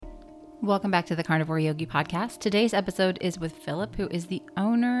Welcome back to the Carnivore Yogi podcast. Today's episode is with Philipp, who is the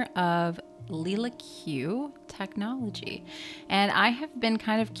owner of LeelaQ technology. And I have been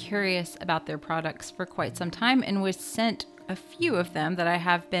kind of curious about their products for quite some time and was sent a few of them that I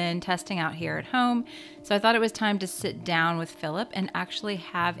have been testing out here at home. So I thought it was time to sit down with Philipp and actually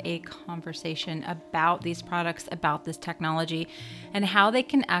have a conversation about these products, about this technology, and how they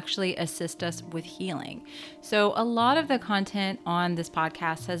can actually assist us with healing. So a lot of the content on this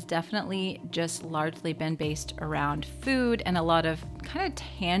podcast has definitely just largely been based around food and a lot of kind of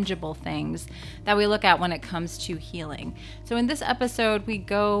tangible things that we look at when it comes to healing. So in this episode, we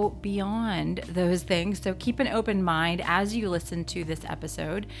go beyond those things. So keep an open mind as you listen to this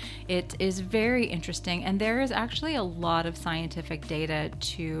episode. It is very interesting, and there is actually a lot of scientific data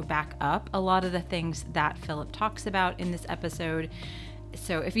to back up a lot of the things that Philipp talks about in this episode.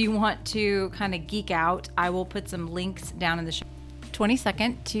 So if you want to kind of geek out, I will put some links down in the show.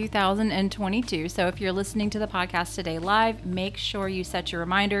 22nd, 2022. So if you're listening to the podcast today live, make sure you set your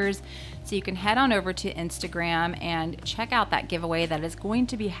reminders so you can head on over to Instagram and check out that giveaway that is going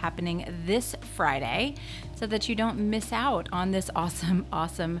to be happening this Friday so that you don't miss out on this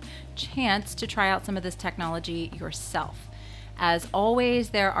awesome chance to try out some of this technology yourself. As always,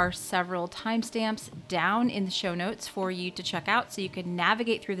 there are several timestamps down in the show notes for you to check out so you can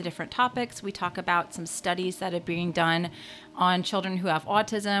navigate through the different topics. We talk about some studies that are being done on children who have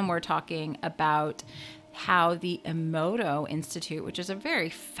autism. We're talking about how the Emoto Institute, which is a very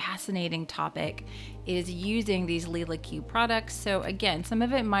fascinating topic, is using these LeelaQ products. So again, some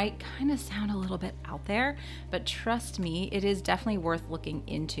of it might kind of sound a little bit out there, but trust me, it is definitely worth looking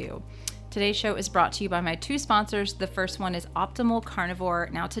into. Today's show is brought to you by my two sponsors. The first one is Optimal Carnivore.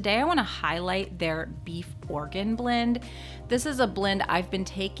 Now today I want to highlight their beef organ blend. This is a blend I've been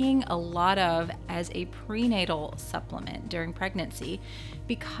taking a lot of as a prenatal supplement during pregnancy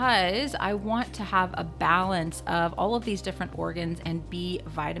because I want to have a balance of all of these different organs and B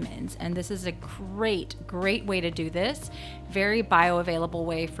vitamins. And this is a great way to do this. Very bioavailable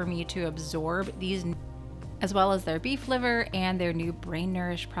way for me to absorb these, as well as their beef liver and their new Brain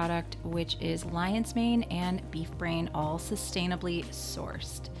Nourish product, which is lion's mane and beef brain, all sustainably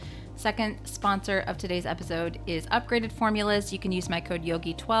sourced. Second sponsor of today's episode is Upgraded Formulas. You can use my code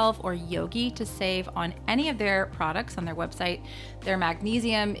YOGI12 or YOGI to save on any of their products on their website. Their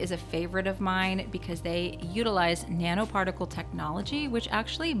magnesium is a favorite of mine because they utilize nanoparticle technology, which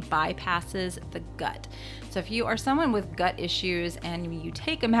actually bypasses the gut. So if you are someone with gut issues and you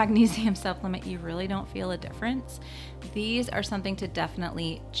take a magnesium supplement, you really don't feel a difference, these are something to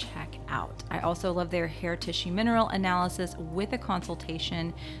definitely check out. I also love their hair tissue mineral analysis with a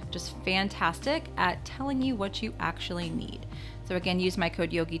consultation. Just fantastic at telling you what you actually need. So again, use my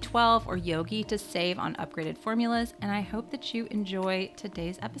code YOGI12 or YOGI to save on Upgraded Formulas, and I hope that you enjoy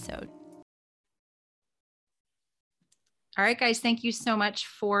today's episode. All right, guys, thank you so much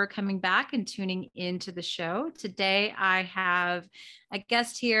for coming back and tuning into the show. Today, I have a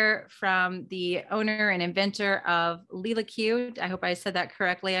guest here from the owner and inventor of LeelaQ. I hope I said that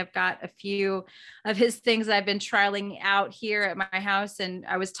correctly. I've got a few of his things I've been trialing out here at my house, and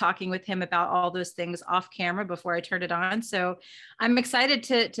I was talking with him about all those things off camera before I turned it on. So I'm excited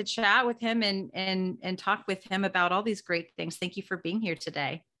to chat with him and talk with him about all these great things. Thank you for being here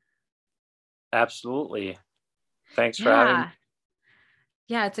today. Absolutely. Thanks for having me.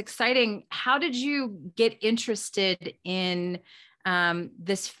 Yeah, it's exciting. How did you get interested in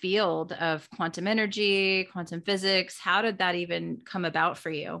this field of quantum energy, quantum physics? How did that even come about for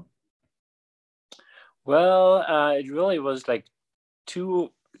you? Well, it really was like two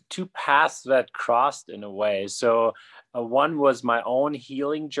paths that crossed in a way. So one was my own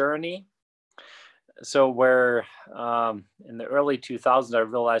healing journey. So where in the early 2000s, I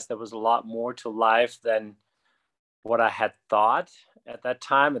realized there was a lot more to life than what I had thought at that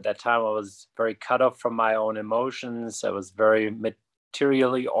time. At that time, I was very cut off from my own emotions. I was very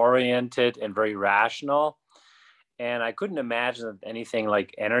materially oriented and very rational. And I couldn't imagine that anything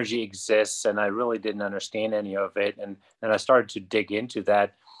like energy exists. And I really didn't understand any of it. And then I started to dig into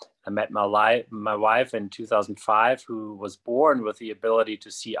that. I met my wife in 2005, who was born with the ability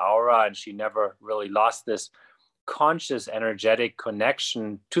to see aura. And she never really lost this conscious, energetic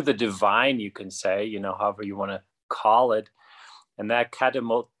connection to the divine, you can say, however you want to call it. And that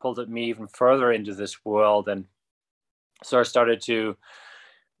catapulted me even further into this world. And so I started to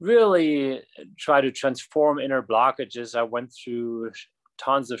really try to transform inner blockages. I went through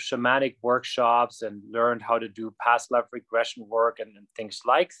tons of shamanic workshops and learned how to do past life regression work and things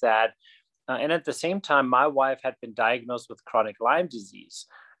like that. And at the same time, my wife had been diagnosed with chronic Lyme disease.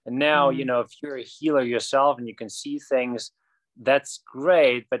 And now, if you're a healer yourself and you can see things, that's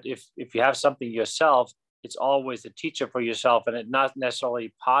great. But if you have something yourself, it's always a teacher for yourself, and it's not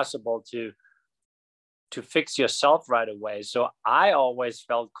necessarily possible to fix yourself right away. So I always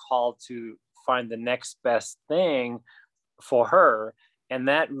felt called to find the next best thing for her. And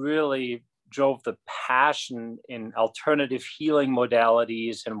that really drove the passion in alternative healing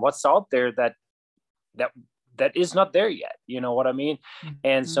modalities and what's out there that that is not there yet. You know what I mean?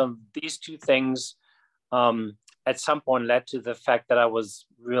 And Mm-hmm. so these two things at some point led to the fact that I was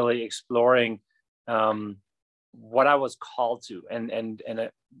really exploring what I was called to, and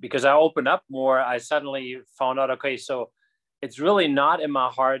because I opened up more, I suddenly found out, okay, so it's really not in my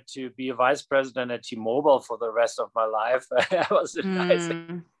heart to be a vice president at T-Mobile for the rest of my life. I was a nice,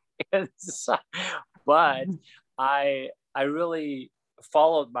 but I really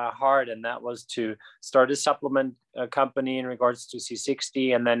followed my heart, and that was to start a supplement company in regards to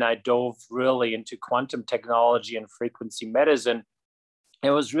C60, and then I dove really into quantum technology and frequency medicine.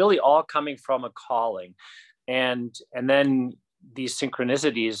 It was really all coming from a calling, and then these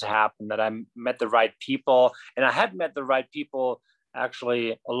synchronicities happened that I met the right people, and I had met the right people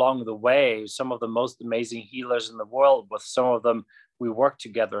actually along the way. Some of the most amazing healers in the world. With some of them, we work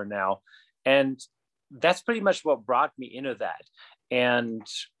together now, and that's pretty much what brought me into that. And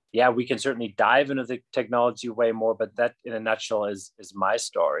yeah, we can certainly dive into the technology way more, but that in a nutshell is my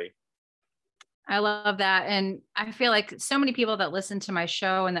story. I love that. And I feel like so many people that listen to my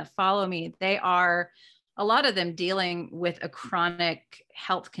show and that follow me, they are a lot of them dealing with a chronic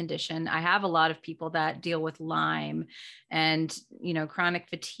health condition. I have a lot of people that deal with Lyme and, chronic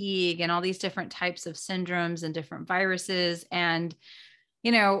fatigue and all these different types of syndromes and different viruses. And,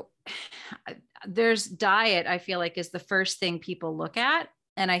 you know, there's diet, I feel like, is the first thing people look at.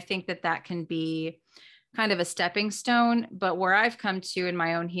 And I think that can be kind of a stepping stone. But where I've come to in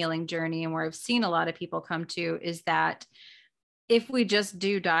my own healing journey and where I've seen a lot of people come to is that if we just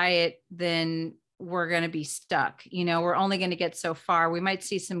do diet, then we're going to be stuck. We're only going to get so far. We might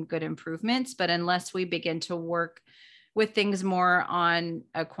see some good improvements, but unless we begin to work with things more on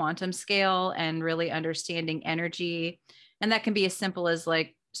a quantum scale and really understanding energy, and that can be as simple as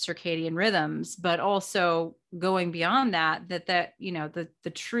like circadian rhythms, but also going beyond that,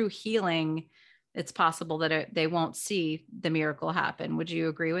 the true healing, it's possible that they won't see the miracle happen. Would you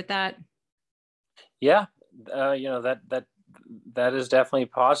agree with that? Yeah, that is definitely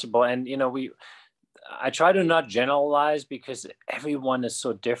possible. And I try to not generalize because everyone is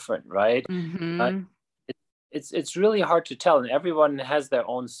so different, right? Uh, Mm-hmm. it's really hard to tell, and everyone has their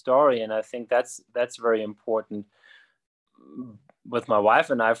own story, and I think that's very important. With my wife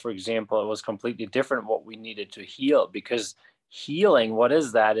and I, for example, it was completely different what we needed to heal, because healing, what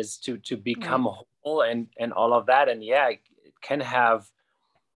is that? Is to become Right. whole and all of that. And yeah, it can have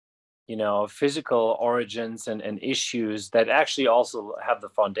physical origins and issues that actually also have the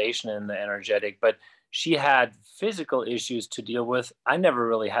foundation in the energetic. But she had physical issues to deal with. I never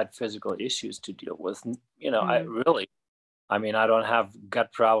really had physical issues to deal with. Mm. I mean, I don't have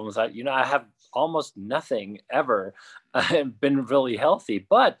gut problems. I have almost nothing ever. I've been really healthy,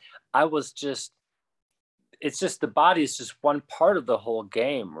 but I was just, it's just the body is just one part of the whole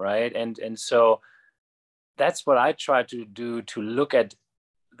game, right? And so that's what I try to do, to look at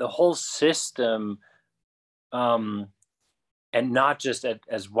the whole system, um, and not just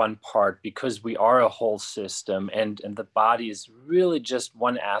as one part, because we are a whole system, and the body is really just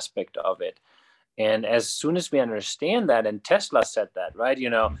one aspect of it. And as soon as we understand that, and Tesla said that, right? And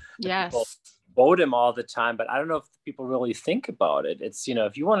people Yes. quote him all the time, but I don't know if people really think about it. It's,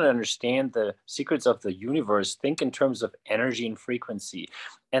 if you want to understand the secrets of the universe, think in terms of energy and frequency.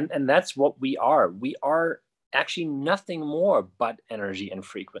 And that's what we are. We are actually nothing more but energy and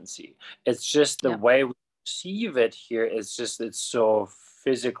frequency. It's just the Yep. way we perceive it here is just, it's so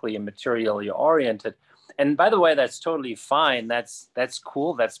physically and materially oriented. And by the way, that's totally fine. That's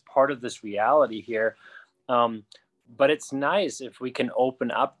cool. That's part of this reality here. Um, but it's nice if we can open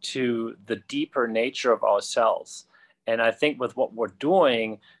up to the deeper nature of ourselves. And I think with what we're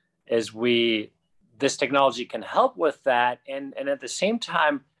doing is this technology can help with that. And at the same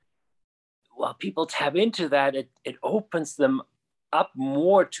time, while people tap into that, it opens them up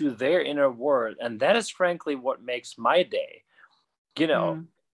more to their inner world. And that is frankly what makes my day. Mm.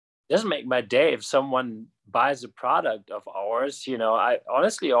 It doesn't make my day if someone buys a product of ours. I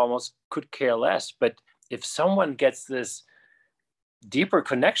honestly almost could care less. But if someone gets this deeper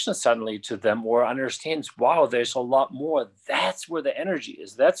connection suddenly to them, or understands, wow, there's a lot more, that's where the energy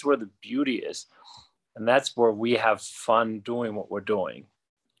is. That's where the beauty is. And that's where we have fun doing what we're doing.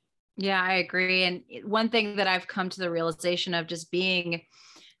 Yeah, I agree. And one thing that I've come to the realization of, just being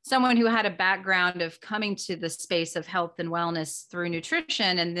someone who had a background of coming to the space of health and wellness through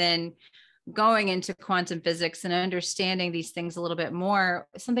nutrition and then going into quantum physics and understanding these things a little bit more,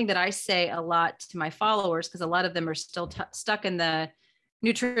 something that I say a lot to my followers, because a lot of them are still stuck in the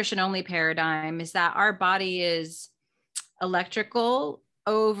nutrition only paradigm, is that our body is electrical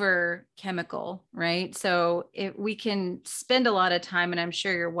over chemical, right? So if we can spend a lot of time, and I'm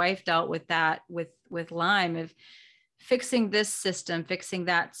sure your wife dealt with that with Lyme, of fixing this system, fixing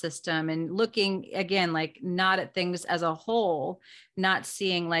that system, and looking again, like not at things as a whole, not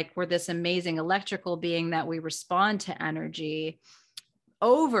seeing like we're this amazing electrical being that we respond to energy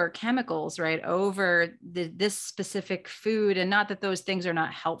over chemicals, right? Over this specific food. And not that those things are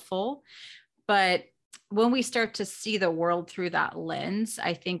not helpful, but when we start to see the world through that lens,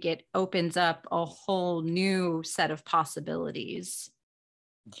 I think it opens up a whole new set of possibilities.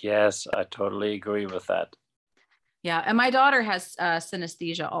 Yes, I totally agree with that. Yeah, and my daughter has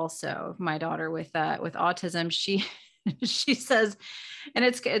synesthesia also. My daughter with autism, she she says, and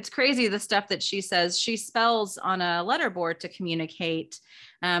it's crazy the stuff that she says. She spells on a letterboard to communicate.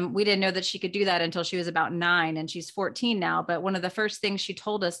 We didn't know that she could do that until she was about 9, and she's 14 now. But one of the first things she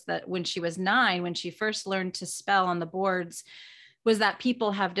told us, that when she was 9, when she first learned to spell on the boards, was that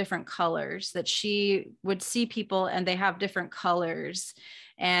people have different colors, that she would see people and they have different colors,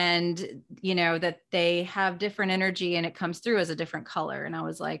 and that they have different energy and it comes through as a different color. And I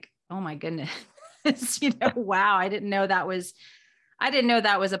was like, oh my goodness. Wow, I didn't know that was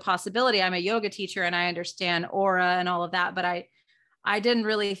a possibility. I'm a yoga teacher and I understand aura and all of that, but I didn't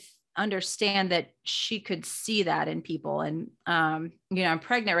really understand that she could see that in people. And I'm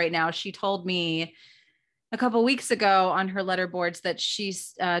pregnant right now. She told me a couple of weeks ago on her letterboards that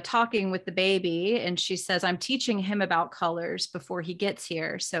she's talking with the baby, and she says, I'm teaching him about colors before he gets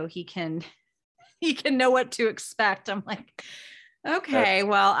here so he can know what to expect. I'm like, okay,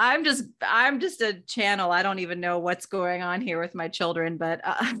 well, I'm just a channel. I don't even know what's going on here with my children, but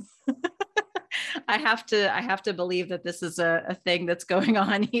I have to believe that this is a thing that's going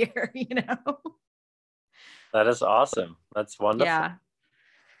on here. That is awesome. That's wonderful.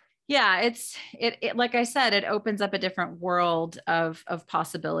 Yeah, it like I said, it opens up a different world of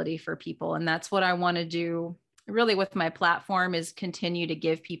possibility for people. And that's what I want to do really with my platform, is continue to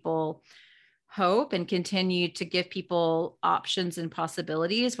give people hope and continue to give people options and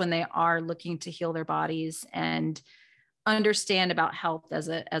possibilities when they are looking to heal their bodies and understand about health as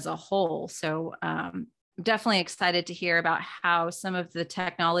a whole. So definitely excited to hear about how some of the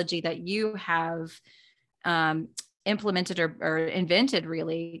technology that you have um, implemented or invented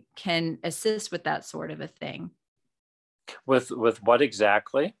really can assist with that sort of a thing. With what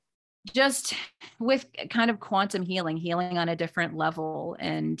exactly? Just with kind of quantum healing on a different level,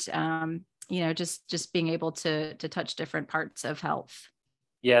 and just being able to touch different parts of health.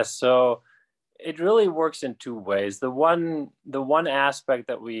 Yes, so it really works in two ways. The one aspect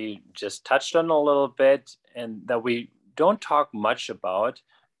that we just touched on a little bit and that we don't talk much about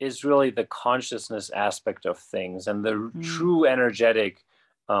is really the consciousness aspect of things and the true energetic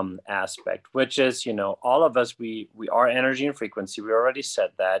aspect, which is, all of us, we are energy and frequency. We already said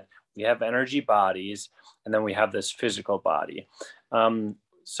that. We have energy bodies, and then we have this physical body.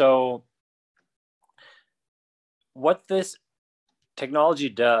 So what this technology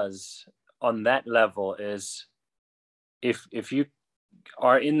does on that level is, if you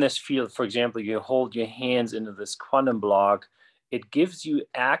are in this field, for example, you hold your hands into this quantum block, it gives you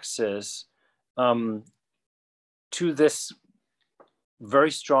access to this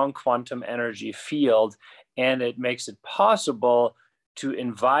very strong quantum energy field, and it makes it possible to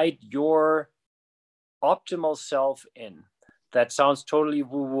invite your optimal self in. That sounds totally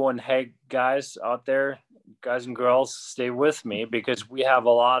woo-woo, and hey, guys out there, guys and girls, stay with me, because we have a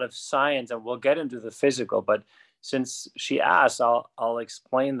lot of science and we'll get into the physical. But since she asked, I'll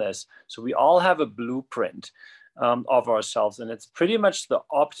explain this. So we all have a blueprint of ourselves, and it's pretty much the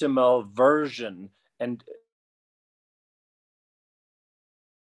optimal version and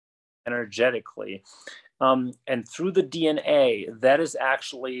energetically. And through the DNA, that is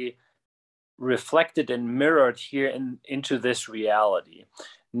actually reflected and mirrored here into this reality.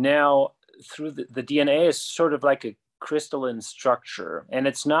 Now, through the DNA is sort of like a crystalline structure, and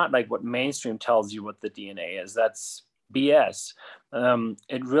it's not like what mainstream tells you what the DNA is. That's BS.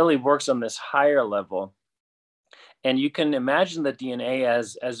 It really works on this higher level. And you can imagine the DNA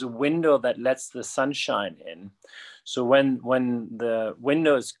as a window that lets the sunshine in. So when the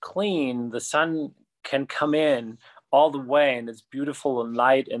window is clean, the sun can come in all the way, and it's beautiful and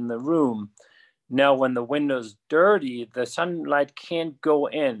light in the room. Now, when the window's dirty, the sunlight can't go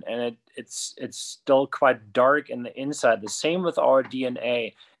in, and it's still quite dark in the inside. The same with our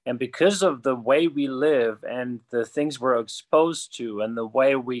DNA. And because of the way we live and the things we're exposed to and the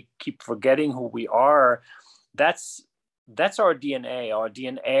way we keep forgetting who we are, that's our DNA. Our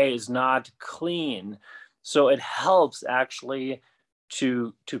DNA is not clean. So it helps actually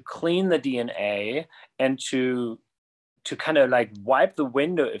to clean the DNA and to kind of like wipe the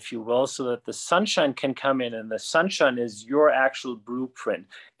window, if you will, so that the sunshine can come in, and the sunshine is your actual blueprint.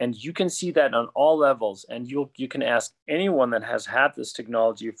 And you can see that on all levels. And you can ask anyone that has had this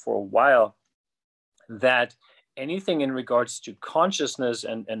technology for a while that anything in regards to consciousness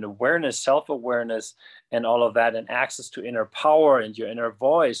and awareness, self-awareness, and all of that, and access to inner power and your inner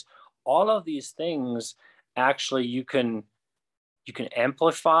voice, all of these things actually you can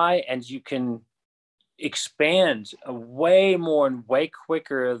amplify and you can expand way more and way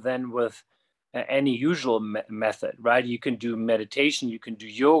quicker than with any usual method, right? You can do meditation, you can do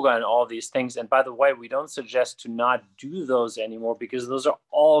yoga and all these things. And by the way, we don't suggest to not do those anymore, because those are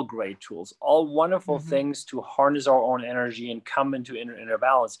all great tools, all wonderful things to harness our own energy and come into inner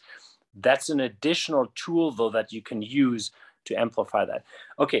balance. That's an additional tool, though, that you can use to amplify that.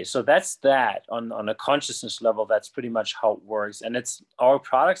 Okay, so that's that on a consciousness level. That's pretty much how it works. And it's our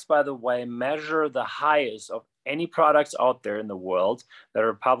products, by the way, measure the highest of any products out there in the world that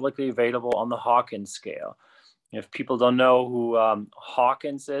are publicly available on the Hawkins scale. If people don't know who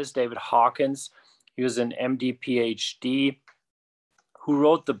Hawkins is, David Hawkins, he was an MD, PhD, who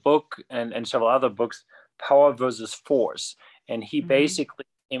wrote the book and several other books, Power versus Force. And he basically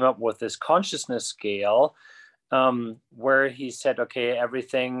came up with this consciousness scale where he said, okay,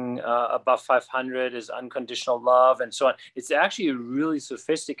 everything above 500 is unconditional love and so on. It's actually a really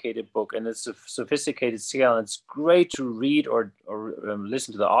sophisticated book, and it's a sophisticated scale. And it's great to read or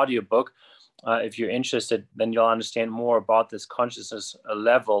listen to the audiobook. If you're interested, then you'll understand more about this consciousness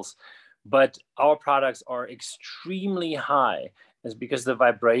levels. But our products are extremely high. It's because the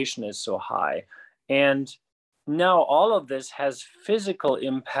vibration is so high. And now all of this has physical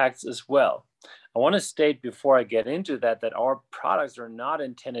impacts as well. I want to state before I get into that our products are not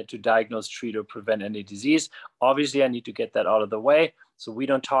intended to diagnose, treat, or prevent any disease. Obviously, I need to get that out of the way. So we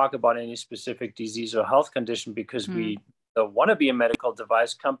don't talk about any specific disease or health condition, because we don't want to be a medical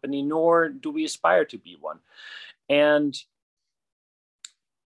device company, nor do we aspire to be one. And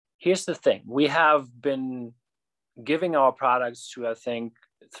here's the thing. We have been giving our products to, I think,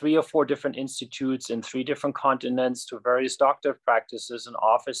 3 or 4 different institutes in 3 different continents, to various doctor practices and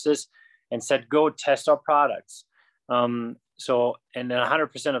offices, and said, go test our products. So in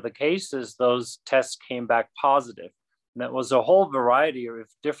 100% of the cases, those tests came back positive. And that was a whole variety of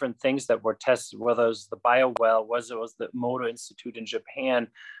different things that were tested, whether it was the BioWell, whether it was the Moto Institute in Japan,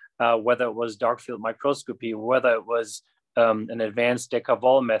 whether it was dark field microscopy, whether it was an advanced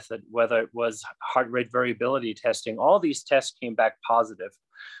Decavol method, whether it was heart rate variability testing. All these tests came back positive.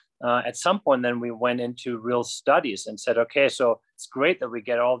 At some point, then we went into real studies and said, okay, so it's great that we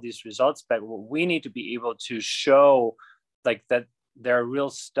get all these results back. Well, we need to be able to show like that there are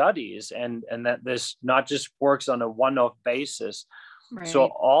real studies and that this not just works on a one-off basis. Right. So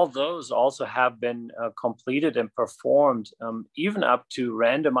all those also have been completed and performed, even up to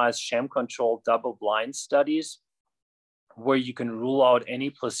randomized sham-controlled double-blind studies where you can rule out any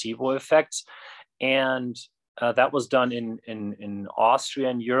placebo effects. And that was done in Austria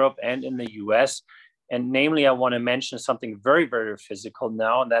and Europe and in the US. And namely, I want to mention something very, very physical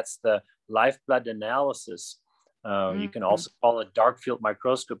now, and that's the live blood analysis. You can also call it dark field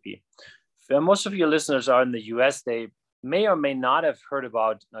microscopy. If most of your listeners are in the US, they may or may not have heard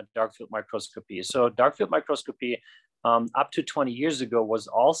about dark field microscopy. So dark field microscopy up to 20 years ago was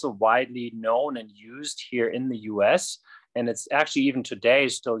also widely known and used here in the US. And it's actually even today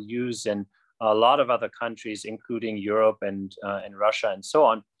still used in a lot of other countries, including Europe and Russia and so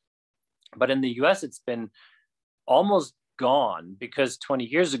on. But in the US, it's been almost gone, because 20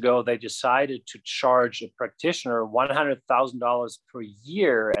 years ago, they decided to charge a practitioner $100,000 per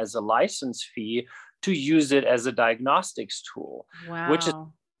year as a license fee to use it as a diagnostics tool. Wow. Which is,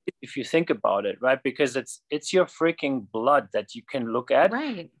 if you think about it, right? Because it's your freaking blood that you can look at.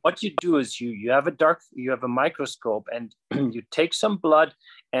 Right. What you do is you have a microscope, and you take some blood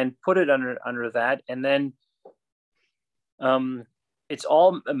and put it under that, and then it's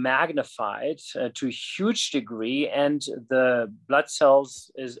all magnified to a huge degree, and the blood cells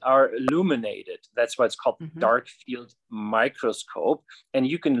are illuminated. That's why it's called dark field microscope. And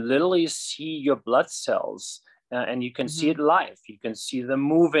you can literally see your blood cells, and you can see it live. You can see them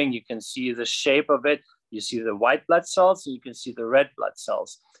moving. You can see the shape of it. You see the white blood cells, and you can see the red blood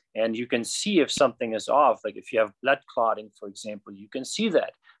cells. And you can see if something is off, like if you have blood clotting, for example, you can see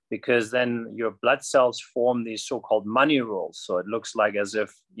that. because then your blood cells form these so-called money rolls. So it looks like as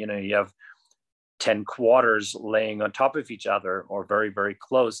if, you have 10 quarters laying on top of each other or very, very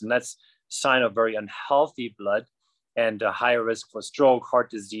close. And that's a sign of very unhealthy blood and a higher risk for stroke, heart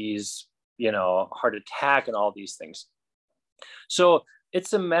disease, heart attack, and all these things. So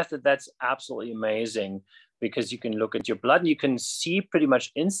it's a method that's absolutely amazing because you can look at your blood and you can see pretty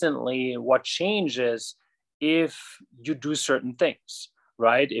much instantly what changes if you do certain things,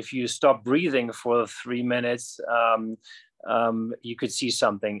 right? If you stop breathing for 3 minutes, you could see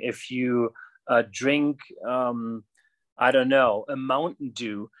something. If you drink, I don't know, a Mountain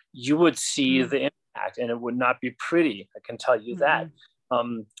Dew, you would see the impact, and it would not be pretty. I can tell you that.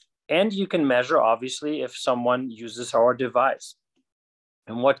 And you can measure, obviously, if someone uses our device.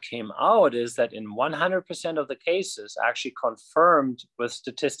 And what came out is that in 100% of the cases, actually confirmed with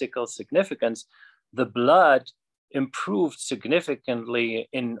statistical significance, the blood improved significantly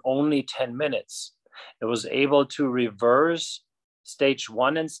in only 10 minutes. It was able to reverse stage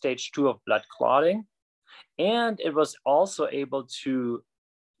 1 and stage 2 of blood clotting. And it was also able to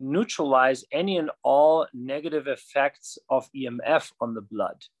neutralize any and all negative effects of EMF on the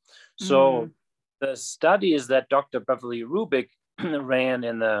blood. So the studies that Dr. Beverly Rubik ran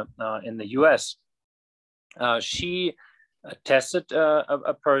in the US, she tested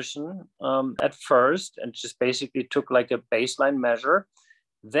a person at first and just basically took like a baseline measure.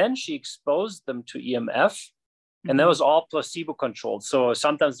 Then she exposed them to EMF, and that was all placebo controlled. So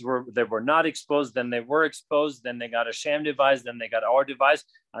sometimes they were not exposed, then they were exposed, then they got a sham device, then they got our device.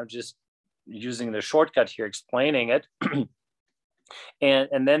 I'm just using the shortcut here explaining it.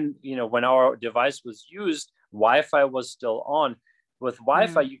 And then, when our device was used, Wi-Fi was still on. With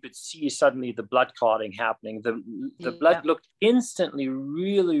Wi-Fi, you could see suddenly the blood clotting happening. The blood looked instantly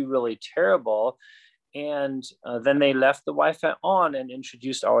really, really terrible. And then they left the Wi-Fi on and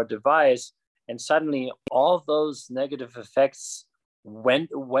introduced our device. And suddenly all those negative effects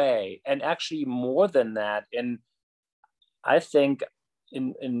went away. And actually more than that, I think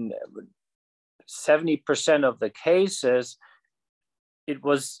in 70% of the cases, it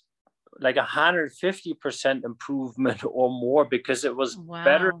was like 150% improvement or more, because it was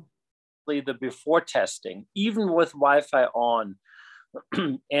better than the before testing, even with Wi-Fi on.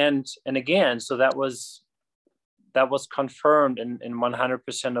 and again, so that was confirmed in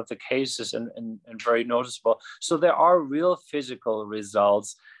 100% of the cases, and very noticeable. So there are real physical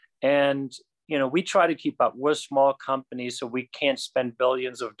results. And we try to keep up. We're a small company, so we can't spend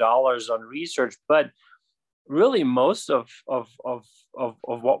billions of dollars on research, but really most of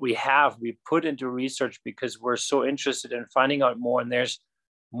what we have, we put into research because we're so interested in finding out more. And there's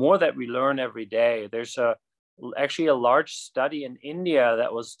more that we learn every day. There's actually a large study in India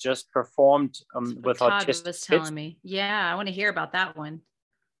that was just performed with Todd autistic was telling kids. me. Yeah, I want to hear about that one.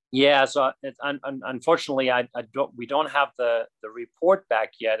 Yeah, so unfortunately, we don't have the report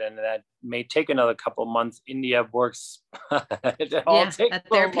back yet, and that may take another couple of months. India works at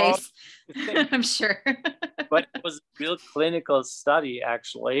their pace. I'm sure. But it was a real clinical study,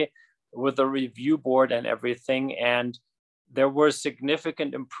 actually, with a review board and everything, and there were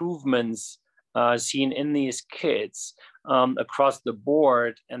significant improvements seen in these kids across the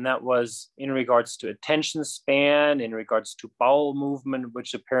board. And that was in regards to attention span, in regards to bowel movement,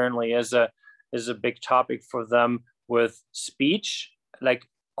 which apparently is a big topic for them, with speech. Like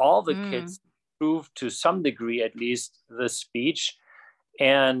all the kids improved to some degree, at least the speech.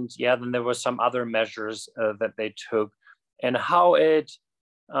 And then there were some other measures that they took. And how it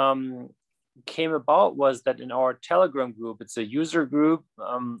came about was that in our Telegram group, it's a user group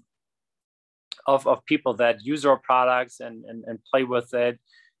of people that use our products and play with it.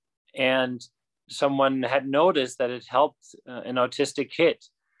 And someone had noticed that it helped an autistic kid.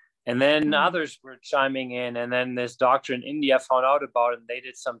 And then others were chiming in. And then this doctor in India found out about it, and they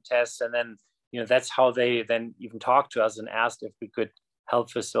did some tests. And then, that's how they then even talked to us and asked if we could help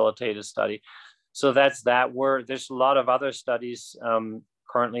facilitate a study. So that's that. There's a lot of other studies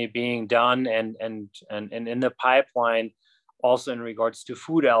currently being done and in the pipeline, also in regards to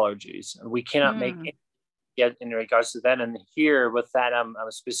food allergies. We cannot make it yet in regards to that. And here with that, I'm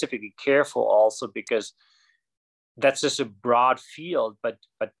specifically careful also, because that's just a broad field. But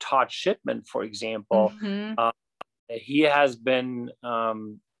Todd Shipman, for example, he has been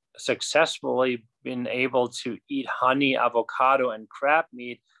successfully been able to eat honey, avocado, and crab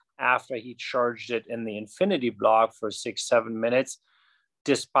meat after he charged it in the infinity block for 6-7 minutes,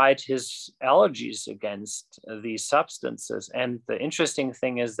 despite his allergies against these substances. And the interesting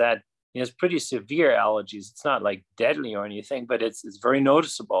thing is that he has pretty severe allergies. It's not like deadly or anything, but it's very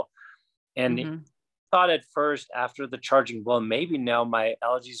noticeable. And thought at first after the charging, well, maybe now my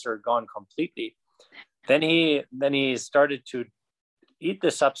allergies are gone completely. Then he started to eat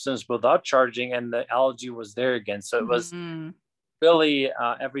the substance without charging, and the allergy was there again. So it was really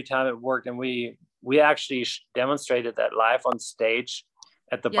every time it worked, and we actually demonstrated that live on stage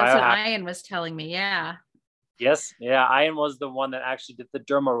at the That's what biohack. Ian was telling me. Yeah. Yes, yeah. Ian was the one that actually did the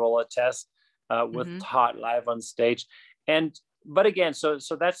derma roller test with Todd live on stage, and but again, so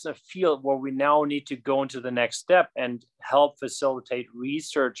that's a field where we now need to go into the next step and help facilitate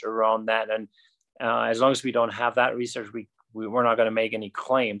research around that. And as long as we don't have that research, we're not going to make any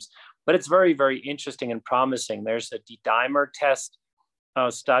claims. But it's very, very interesting and promising. There's a D-dimer test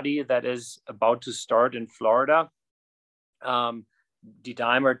study that is about to start in Florida.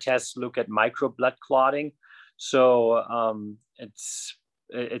 D-dimer tests look at micro blood clotting. So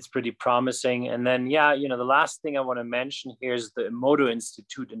it's pretty promising. And then, the last thing I want to mention here is the Emoto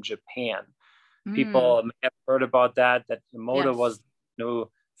Institute in Japan. People may have heard about that Emoto was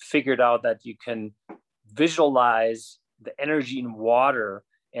figured out that you can visualize the energy in water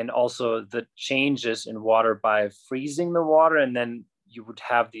and also the changes in water by freezing the water, and then you would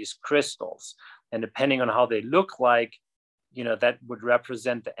have these crystals, and depending on how they look like, that would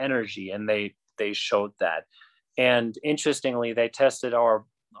represent the energy, and they showed that. And interestingly, they tested some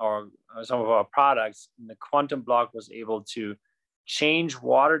of our products, and the quantum block was able to change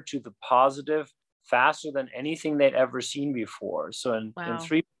water to the positive faster than anything they'd ever seen before. So in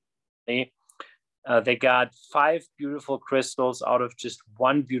 3 they got 5 beautiful crystals out of just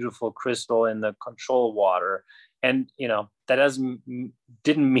 1 beautiful crystal in the control water. And, that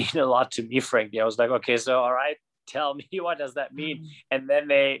didn't mean a lot to me, frankly. I was like, okay, so, all right, tell me, what does that mean? And then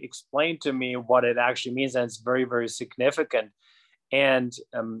they explained to me what it actually means. And it's very, very significant. And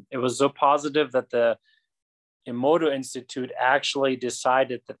it was so positive that the Emoto Institute actually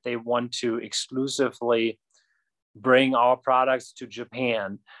decided that they want to exclusively bring our products to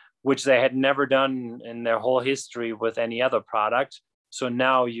Japan, which they had never done in their whole history with any other product. So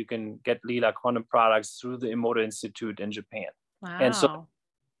now you can get LeelaQ quantum products through the Emoto Institute in Japan. Wow. And so,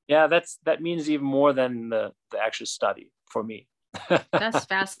 that means even more than the actual study for me. That's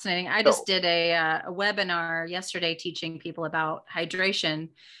fascinating. I just did a webinar yesterday teaching people about hydration,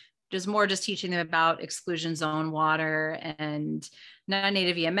 just teaching them about exclusion zone water and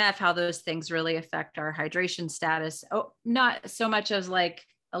non-native EMF, how those things really affect our hydration status. Oh, not so much as like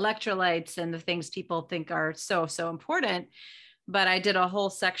electrolytes and the things people think are so important, but I did a whole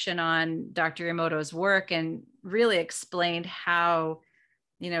section on Dr. Emoto's work and really explained how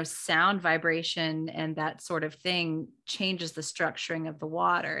sound vibration and that sort of thing changes the structuring of the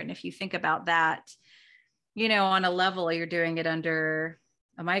water. And if you think about that, on a level, you're doing it under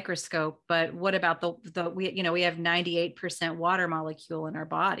a microscope, but what about we have 98% water molecule in our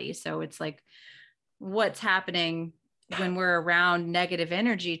body. So it's like, what's happening when we're around negative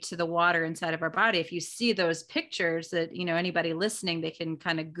energy to the water inside of our body? If you see those pictures that, anybody listening, they can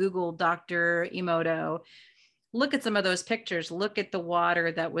kind of Google Dr. Emoto, look at some of those pictures, look at the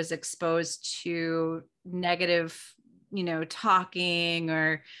water that was exposed to negative, talking,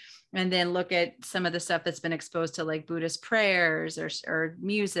 and then look at some of the stuff that's been exposed to like Buddhist prayers or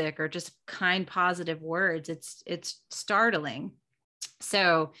music or just kind, positive words. It's startling.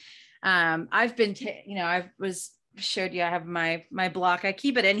 So I've been, showed you, I have my block. I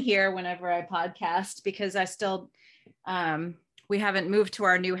keep it in here whenever I podcast because I still, we haven't moved to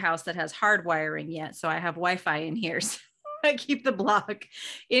our new house that has hard wiring yet. So I have Wi-Fi in here. So I keep the block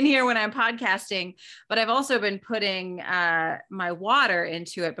in here when I'm podcasting, but I've also been putting my water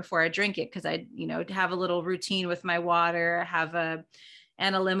into it before I drink it. Cause I, have a little routine with my water. I have a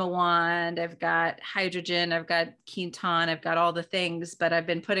analemma wand. I've got hydrogen. I've got quinton. I've got all the things, but I've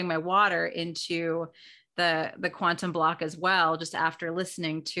been putting my water into the quantum block as well, just after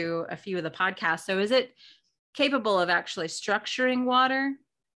listening to a few of the podcasts. So is it capable of actually structuring water?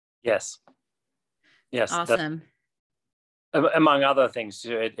 Yes. Awesome. Among other things,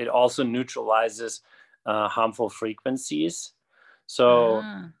 it also neutralizes harmful frequencies. So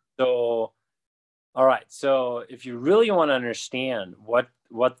all right. So if you really want to understand what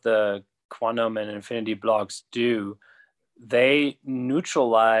the quantum and infinity blocks do, they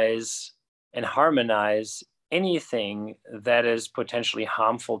neutralize and harmonize anything that is potentially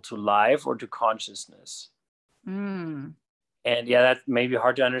harmful to life or to consciousness. And that may be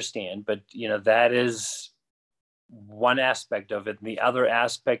hard to understand, but that is one aspect of it. And the other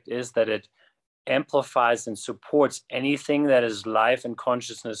aspect is that it amplifies and supports anything that is life and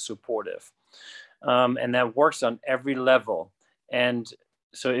consciousness supportive. And that works on every level. And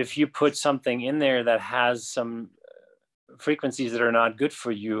so if you put something in there that has some frequencies that are not good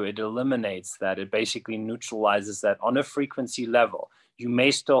for you, it eliminates that. It basically neutralizes that on a frequency level. You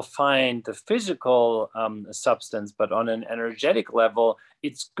may still find the physical substance, but on an energetic level,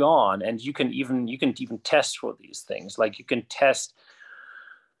 it's gone. And you can even test for these things. Like you can test,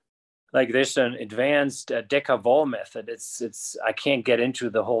 like there's an advanced Decavol method. It's I can't get into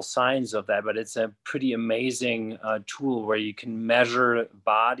the whole science of that, but it's a pretty amazing tool where you can measure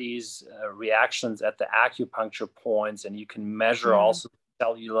bodies' reactions at the acupuncture points, and you can measure also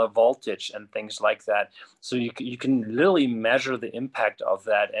cellular voltage and things like that. So you can literally measure the impact of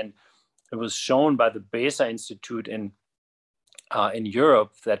that. And it was shown by the Besa Institute in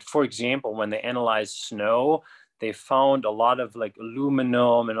Europe that, for example, when they analyzed snow, they found a lot of like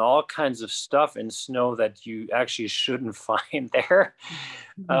aluminum and all kinds of stuff in snow that you actually shouldn't find there.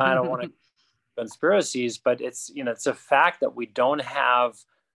 I don't want to conspiracies, but it's it's a fact that we don't have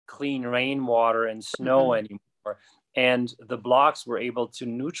clean rainwater and snow anymore, and the blocks were able to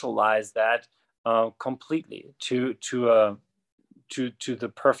neutralize that completely to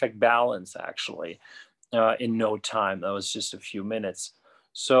the perfect balance actually in no time. That was just a few minutes.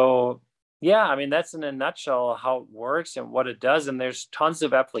 So yeah, I mean, that's in a nutshell how it works and what it does. And there's tons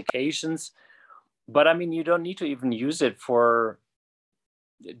of applications, but I mean, you don't need to even use it for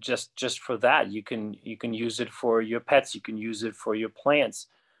just for that. You can use it for your pets. You can use it for your plants.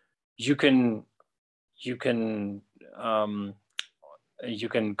 You can you can you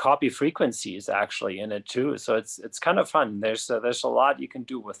can copy frequencies actually in it too. So it's kind of fun. There's a lot you can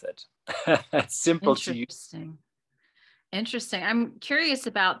do with it. It's simple to use. Interesting. I'm curious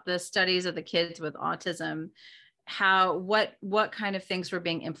about the studies of the kids with autism. What kind of things were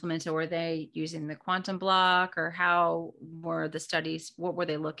being implemented? Were they using the quantum block, or how were the studies? What were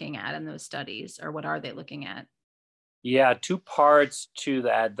they looking at in those studies, or what are they looking at? Yeah, two parts to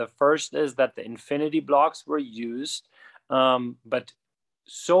that. The first is that the infinity blocks were used, but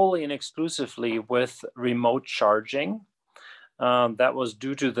solely and exclusively with remote charging. That was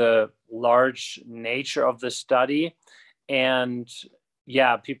due to the large nature of the study. And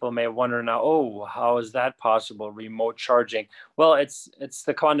yeah, people may wonder now, oh, how is that possible? Remote charging. Well, it's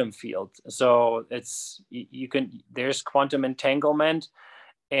the quantum field. So there's quantum entanglement,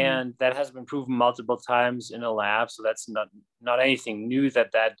 and that has been proven multiple times in a lab. So that's not anything new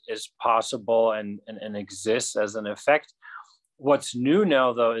that is possible and exists as an effect. What's new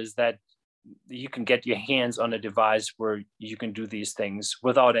now, though, is that you can get your hands on a device where you can do these things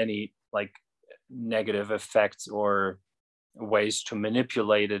without any like negative effects or ways to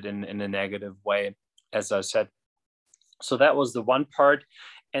manipulate it in a negative way, as I said. So that was the one part.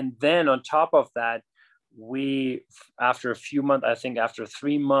 And then on top of that, we, after a few months, I think after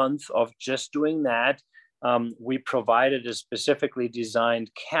 3 months of just doing that, we provided a specifically designed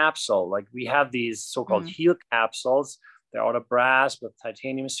capsule. Like we have these so-called heal capsules. They're out of brass with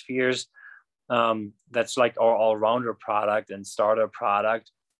titanium spheres. That's like our all-rounder product and starter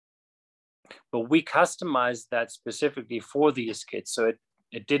product. But we customized that specifically for these kids. So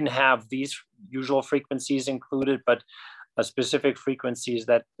it didn't have these usual frequencies included, but a specific frequencies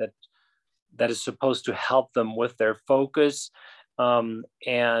that is supposed to help them with their focus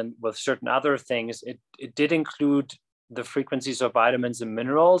and with certain other things. It did include the frequencies of vitamins and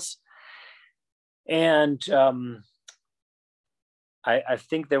minerals. And I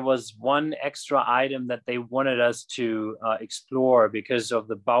think there was one extra item that they wanted us to explore because of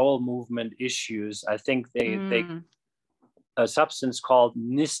the bowel movement issues. I think they a substance called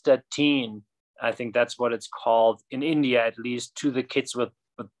nystatin. I think that's what it's called in India, at least, to the kids with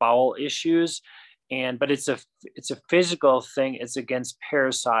bowel issues. But it's a physical thing. It's against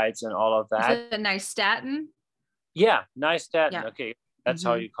parasites and all of that. Is it a nystatin? Yeah, nystatin. Yeah. Okay, that's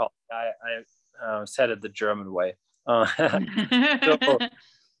how you call it. I said it the German way. So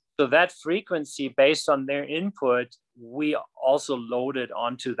that frequency, based on their input, we also loaded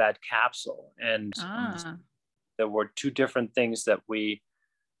onto that capsule. And there were two different things that we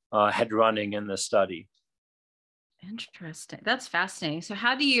had running in the study. Interesting. That's fascinating. So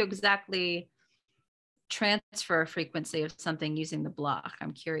how do you exactly transfer a frequency of something using the block?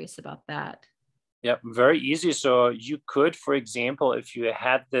 I'm curious about that. Yeah, very easy. So you could, for example, if you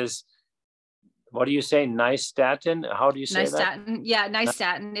had this, what do you say, nystatin? How do you say that? Yeah,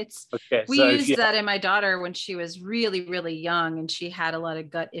 nystatin. We used that in my daughter when she was really, really young, and she had a lot of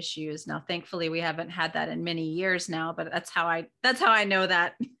gut issues. Now, thankfully, we haven't had that in many years now, but that's how I know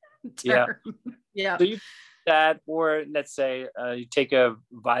that term. Yeah. So you that, or let's say you take a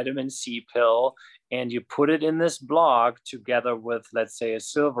vitamin C pill and you put it in this block together with, let's say, a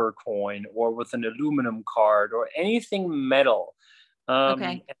silver coin or with an aluminum card or anything metal.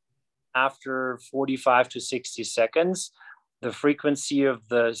 after 45 to 60 seconds, the frequency of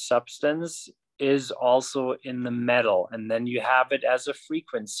the substance is also in the metal, and then you have it as a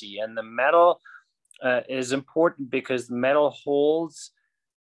frequency. And the metal is important because the metal holds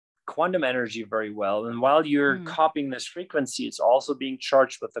quantum energy very well. And while you're copying this frequency, it's also being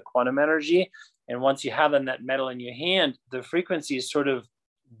charged with the quantum energy. And once you have that metal in your hand, the frequency is sort of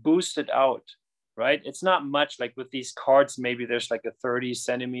boosted out, right? It's not much like with these cards. Maybe there's like a 30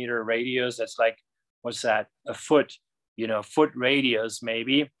 centimeter radius. That's like, what's that? A foot, foot radius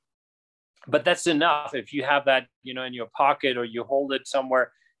maybe. But that's enough. If you have that, in your pocket or you hold it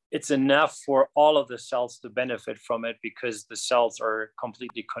somewhere, it's enough for all of the cells to benefit from it because the cells are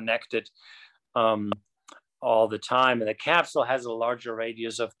completely connected all the time. And the capsule has a larger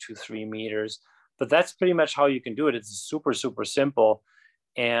radius of 2-3 meters, but that's pretty much how you can do it. It's super, super simple.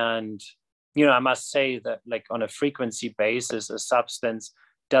 And, I must say that like on a frequency basis, a substance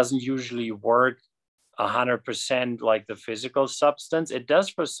doesn't usually work 100% like the physical substance. It does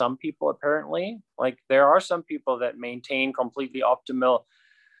for some people, apparently. Like there are some people that maintain completely optimal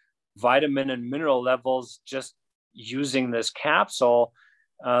vitamin and mineral levels just using this capsule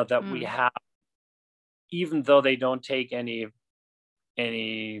that we have, even though they don't take any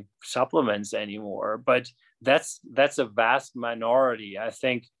supplements anymore. But that's a vast minority. I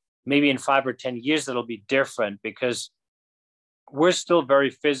think maybe in 5 or 10 years it'll be different because we're still very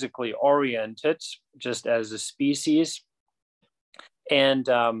physically oriented just as a species, and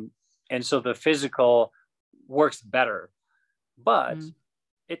so the physical works better, but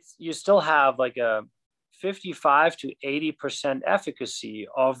you still have like a 55 to 80% efficacy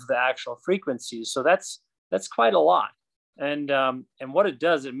of the actual frequencies. So that's quite a lot. And what it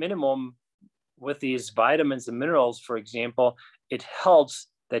does at minimum with these vitamins and minerals, for example, it helps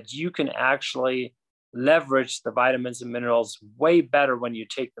that you can actually leverage the vitamins and minerals way better when you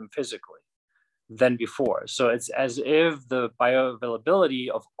take them physically than before. So it's as if the bioavailability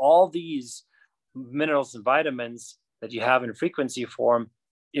of all these minerals and vitamins that you have in frequency form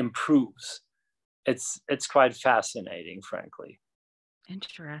improves. It's quite fascinating, frankly.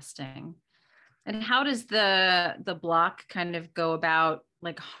 Interesting. And how does the block kind of go about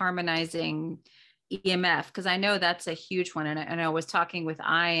like harmonizing EMF? Because I know that's a huge one. And I was talking with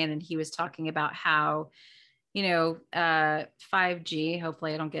Ian, and he was talking about how, 5G,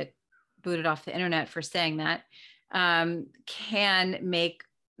 hopefully I don't get booted off the internet for saying that, can make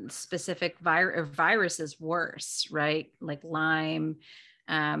specific viruses worse, right? Like Lyme,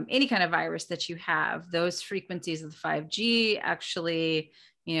 any kind of virus that you have. Those frequencies of the 5G actually,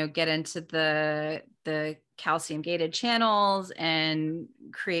 get into the calcium gated channels and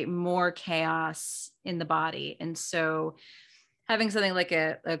create more chaos in the body. And so having something like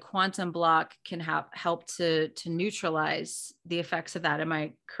a quantum block can help to neutralize the effects of that. Am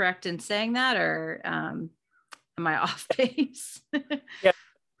I correct in saying that, or am I off base? Yeah,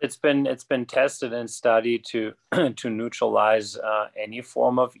 it's been tested and studied to to neutralize any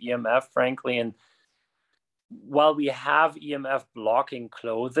form of EMF, frankly. And while we have EMF blocking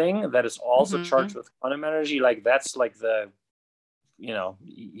clothing that is also charged with quantum energy, like that's like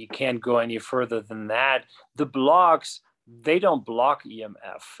you can't go any further than that. The blocks, they don't block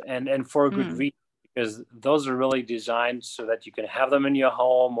EMF, and for a good reason, because those are really designed so that you can have them in your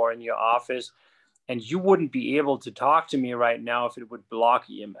home or in your office, and you wouldn't be able to talk to me right now if it would block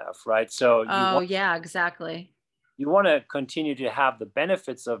EMF, right? So yeah, exactly. You want to continue to have the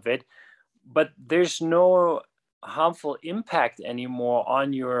benefits of it, but there's no harmful impact anymore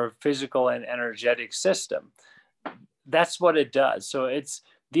on your physical and energetic system. That's what it does. So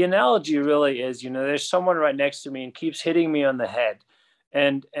the analogy really is, there's someone right next to me and keeps hitting me on the head,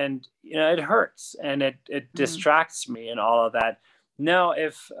 and it hurts and it distracts me and all of that. Now,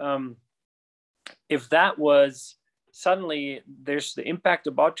 if that was suddenly there's the impact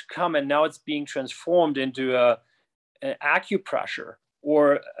about to come, and now it's being transformed into an acupressure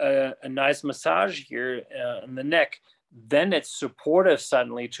or a nice massage here in the neck, then it's supportive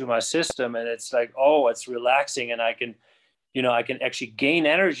suddenly to my system, and it's like, oh, it's relaxing, and I can actually gain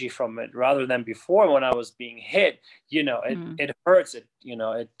energy from it, rather than before when I was being hit. It hurts. It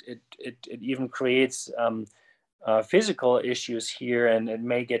even creates physical issues here, and it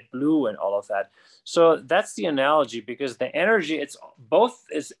may get blue and all of that. So that's the analogy, because the energy, it's both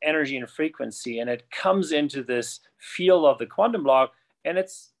is energy and frequency, and it comes into this field of the quantum block, and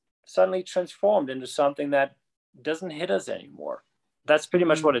it's suddenly transformed into something that doesn't hit us anymore. That's pretty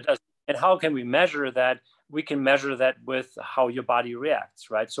much what it does. And how can we measure that? We can measure that with how your body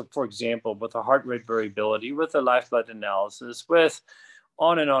reacts, right? So for example, with the heart rate variability, with the live blood analysis, with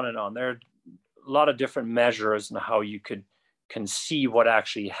on and on and on. There are a lot of different measures and how you could can see what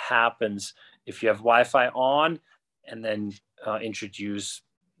actually happens if you have Wi-Fi on and then introduce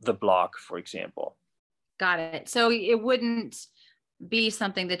the block, for example. Got it. So it wouldn't be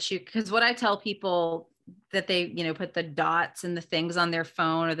something that because what I tell people that they, put the dots and the things on their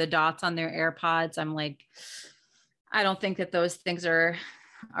phone or the dots on their AirPods, I'm like, I don't think that those things are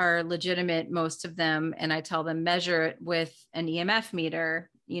legitimate, most of them. And I tell them measure it with an EMF meter,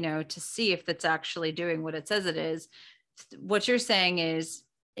 to see if that's actually doing what it says it is. What you're saying is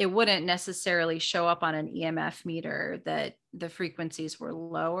it wouldn't necessarily show up on an EMF meter that the frequencies were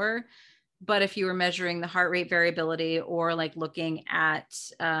lower. But if you were measuring the heart rate variability or like looking at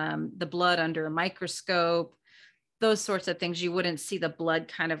the blood under a microscope, those sorts of things, you wouldn't see the blood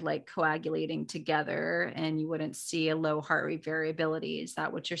kind of like coagulating together and you wouldn't see a low heart rate variability. Is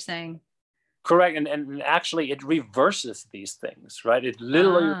that what you're saying? Correct. And actually it reverses these things, right? It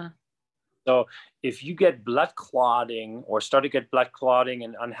literally, so if you get blood clotting or start to get blood clotting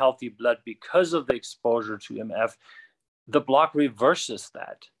and unhealthy blood because of the exposure to EMF, the block reverses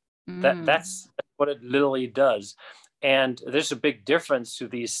that. That's what it literally does. And there's a big difference to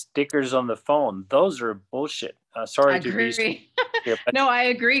these stickers on the phone. Those are bullshit. Sorry to be here, but no, I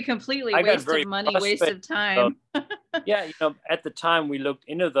agree completely. Waste of money, waste of time. Yeah, at the time we looked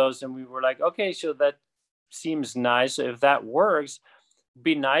into those and we were like, okay, so that seems nice. If that works, it'd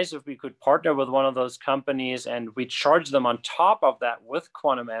be nice if we could partner with one of those companies and we charge them on top of that with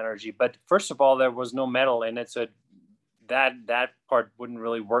quantum energy. But first of all, there was no metal in it, so that part wouldn't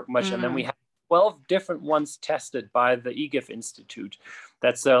really work much. And then we had 12 different ones tested by the EGIF Institute.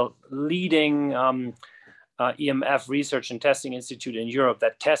 That's a leading EMF research and testing institute in Europe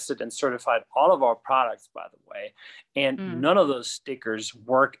that tested and certified all of our products, by the way. And none of those stickers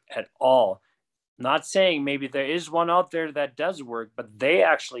work at all. Not saying maybe there is one out there that does work, but they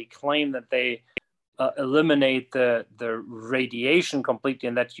actually claim that they eliminate the radiation completely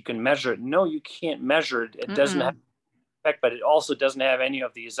and that you can measure it. No, you can't measure it. It doesn't have effect, but it also doesn't have any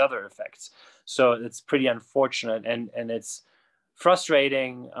of these other effects. So it's pretty unfortunate, and it's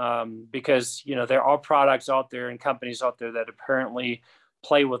frustrating because there are products out there and companies out there that apparently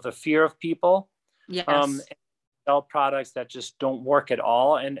play with the fear of people. Yes. And sell products that just don't work at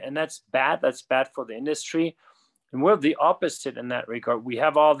all, and that's bad. That's bad for the industry. And we're the opposite in that regard. We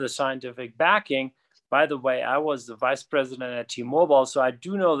have all the scientific backing. By the way, I was the vice president at T-Mobile, so I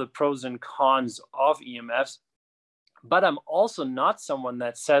do know the pros and cons of EMFs. But I'm also not someone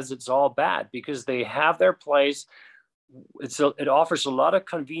that says it's all bad, because they have their place. It offers a lot of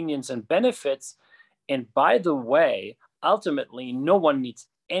convenience and benefits. And by the way, ultimately, no one needs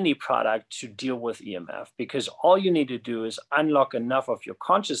any product to deal with EMF, because all you need to do is unlock enough of your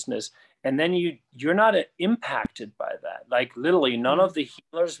consciousness, and then you're not impacted by that. Like literally none of the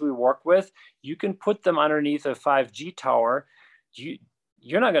healers we work with, you can put them underneath a 5G tower.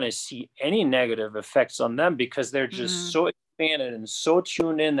 You're not going to see any negative effects on them because they're just so expanded and so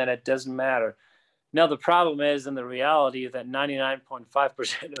tuned in that it doesn't matter. Now, the problem is in the reality that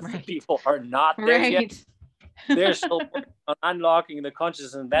 99.5% of the people are not there yet. They're still working on unlocking the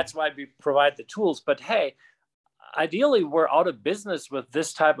consciousness, and that's why we provide the tools. But hey, ideally, we're out of business with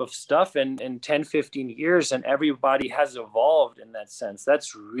this type of stuff in 10, 15 years, and everybody has evolved in that sense.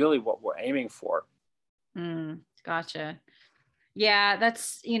 That's really what we're aiming for. Gotcha. Yeah,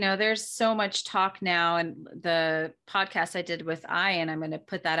 that's, there's so much talk now. And the podcast I did with Ian, I'm going to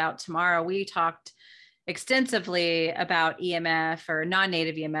put that out tomorrow. We talked extensively about EMF or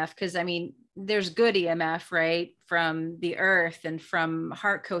non-native EMF, because there's good EMF, right? From the earth and from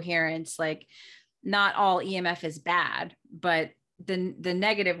heart coherence. Like not all EMF is bad, but the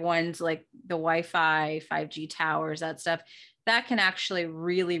negative ones, like the Wi-Fi, 5G towers, that stuff, that can actually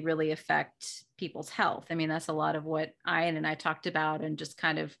really, really affect people's health. That's a lot of what Ian and I talked about, and just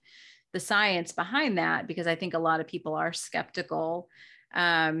kind of the science behind that, because I think a lot of people are skeptical.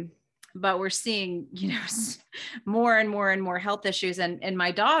 But we're seeing, more and more and more health issues. And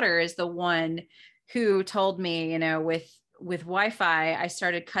my daughter is the one who told me, with Wi-Fi, I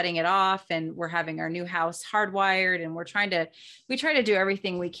started cutting it off, and we're having our new house hardwired, and we try to do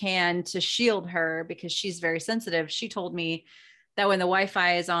everything we can to shield her because she's very sensitive. She told me that when the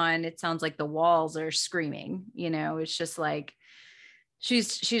Wi-Fi is on, it sounds like the walls are screaming. It's just like,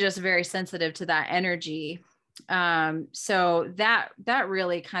 she's just very sensitive to that energy. So that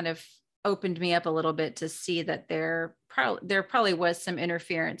really kind of opened me up a little bit to see that there probably was some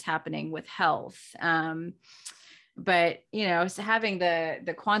interference happening with health. But, so having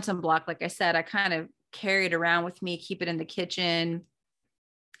the quantum block, like I said, I kind of carry it around with me, keep it in the kitchen.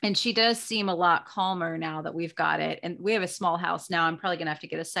 And she does seem a lot calmer now that we've got it. And we have a small house now. I'm probably gonna have to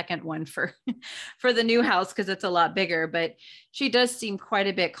get a second one for for the new house because it's a lot bigger. But she does seem quite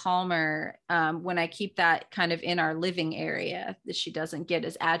a bit calmer when I keep that kind of in our living area, that she doesn't get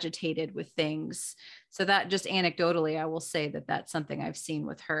as agitated with things. So that, just anecdotally, I will say that that's something I've seen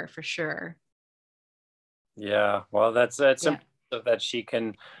with her for sure. Yeah, well, that's Yeah. impressive that she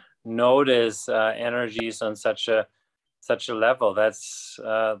can notice energies on such a level. That's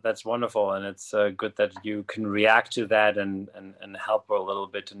wonderful, and it's good that you can react to that and help her a little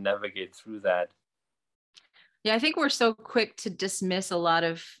bit to navigate through that. Yeah, I think we're so quick to dismiss a lot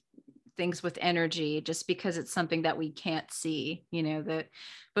of things with energy just because it's something that we can't see. You know, that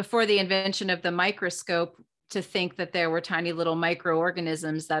before the invention of the microscope, to think that there were tiny little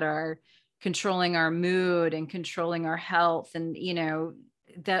microorganisms that are controlling our mood and controlling our health, and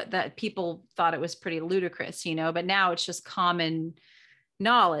that people thought it was pretty ludicrous, but now it's just common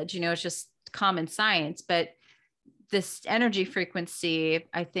knowledge, it's just common science. But this energy frequency,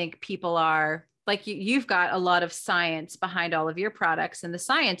 I think people are like, you've got a lot of science behind all of your products, and the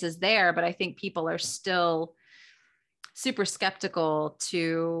science is there, but I think people are still super skeptical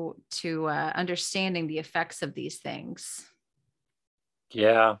to understanding the effects of these things.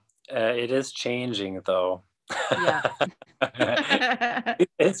 Yeah, it is changing though. Yeah.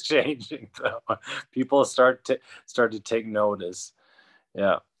 It's changing though. People start to take notice.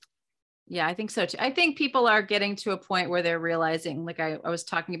 Yeah. Yeah, I think so too. I think people are getting to a point where they're realizing, like I was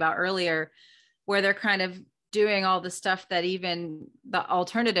talking about earlier, where they're kind of doing all the stuff that even the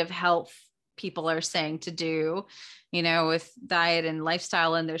alternative health people are saying to do, with diet and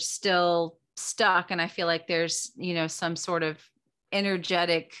lifestyle, and they're still stuck. And I feel like there's, some sort of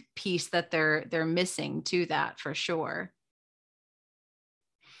energetic piece that they're missing to that for sure.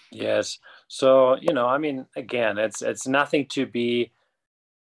 Yes. So, I mean, again, it's nothing to be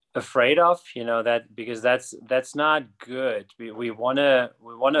afraid of, that because that's not good. We want to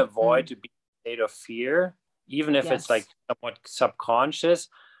avoid Mm, to be in a state of fear, even if it's like yes. somewhat subconscious.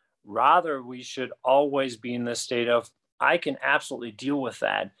 Rather, we should always be in the state of, I can absolutely deal with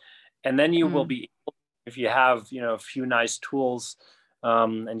that. And then you will Mm, be able, if you have, a few nice tools,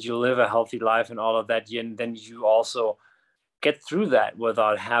 and you live a healthy life and all of that, then you also get through that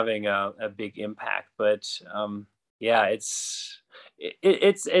without having a big impact. But yeah, it's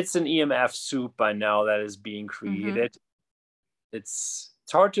an EMF soup by now that is being mm-hmm. created. It's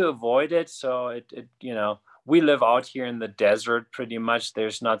hard to avoid it. So we live out here in the desert pretty much.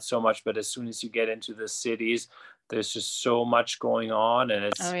 There's not so much, but as soon as you get into the cities, there's just so much going on, and Oh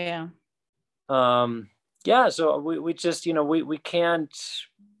it's yeah. um yeah. So we just we can't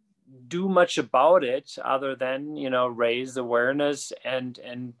do much about it other than raise awareness and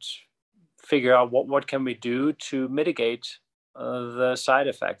figure out what can we do to mitigate the side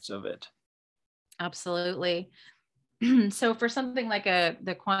effects of it. Absolutely. So for something like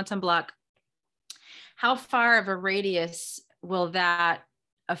the quantum block, how far of a radius will that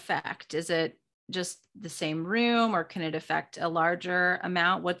affect? Is it just the same room, or can it affect a larger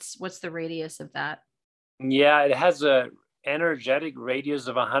amount? What's the radius of that? Yeah, it has a energetic radius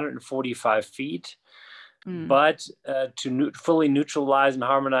of 145 feet, Mm, but to fully neutralize and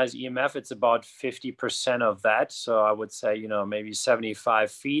harmonize EMF, it's about 50% of that. So I would say, maybe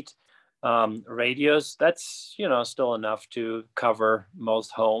 75 feet radius. That's, still enough to cover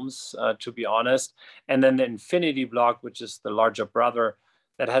most homes, to be honest. And then the infinity block, which is the larger brother,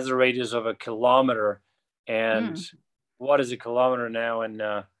 that has a radius of a kilometer. And mm. what is a kilometer now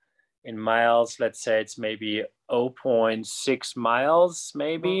in miles? Let's say it's maybe zero point 0.6 miles,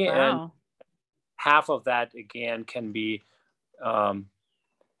 maybe. And Wow. half of that again can be um,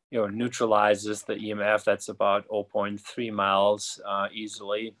 neutralizes the EMF. That's about zero point 0.3 miles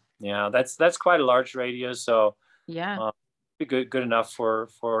easily. Yeah, that's quite a large radius. So Yeah. be good enough for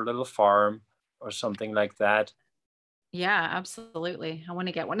a little farm or something like that. Yeah, absolutely. I want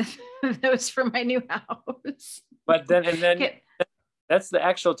to get one of those for my new house. But then Okay. that's the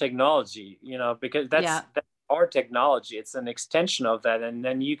actual technology, because Yeah. that's our technology. It's an extension of that, and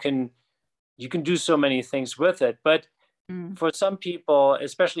then you can do so many things with it. But Mm, for some people,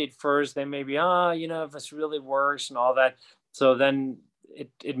 especially at first, they may be, if this really works and all that. So then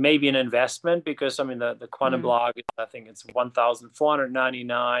it may be an investment, because I mean the quantum mm, block, I think it's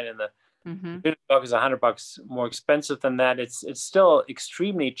 1,499, and the mm-hmm. unit block is $100 more expensive than that. It's still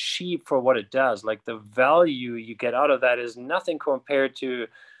extremely cheap for what it does. Like the value you get out of that is nothing compared to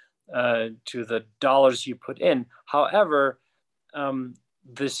the dollars you put in. However,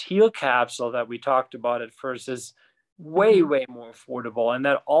 this heal capsule that we talked about at first is way, Mm-hmm. way more affordable. And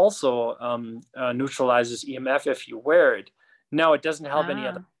that also neutralizes EMF if you wear it. Now, it doesn't help any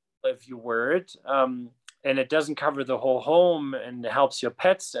other Ah. if you wear it. And it doesn't cover the whole home, and it helps your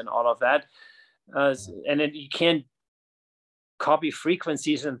pets and all of that. And then you can't copy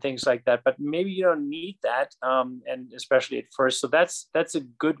frequencies and things like that, but maybe you don't need that, and especially at first. So that's a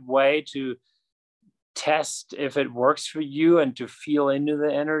good way to test if it works for you, and to feel into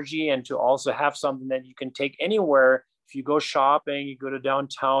the energy, and to also have something that you can take anywhere. If you go shopping, you go to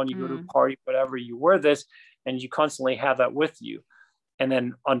downtown, you go to a party, whatever, you wear this, and you constantly have that with you. And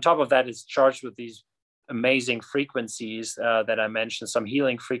then on top of that, it's charged with these amazing frequencies that I mentioned, some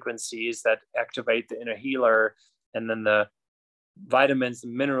healing frequencies that activate the inner healer, and then the vitamins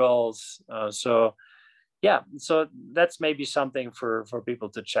and minerals. So that's maybe something for people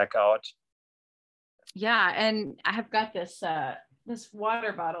to check out. Yeah, and I have got this this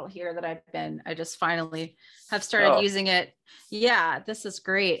water bottle here that I just finally have started using it. Yeah, this is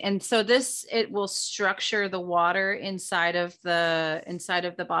great. And so it will structure the water inside of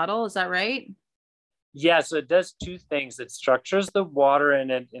the bottle. Is that right? Yeah, so it does two things. It structures the water in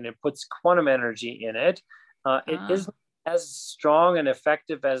it, and it puts quantum energy in it. It isn't as strong and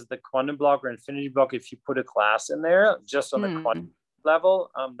effective as the quantum block or infinity block if you put a glass in there, just on the quantum level.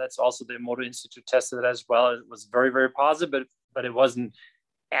 That's also the Emoto Institute tested it as well. It was very, very positive, but it wasn't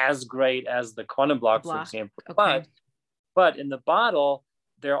as great as the quantum block, for example. Okay. But in the bottle,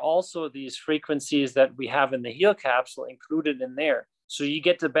 there are also these frequencies that we have in the Heal capsule included in there. So you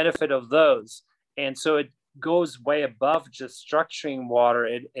get the benefit of those. And so it goes way above just structuring water.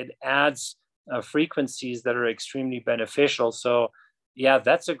 It adds frequencies that are extremely beneficial. So yeah,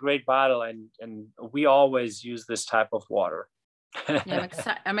 that's a great bottle. And we always use this type of water. Yeah,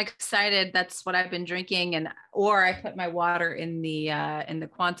 I'm excited. That's what I've been drinking, or I put my water in the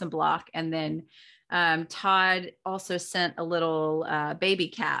quantum block, and then Todd also sent a little baby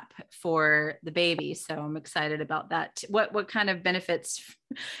cap for the baby. So I'm excited about that. What kind of benefits?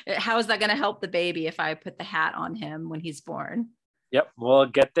 How is that going to help the baby if I put the hat on him when he's born? Yep, we'll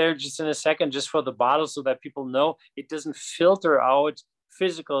get there just in a second, just for the bottle, so that people know it doesn't filter out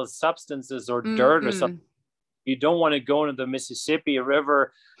physical substances or dirt or something. You don't want to go into the Mississippi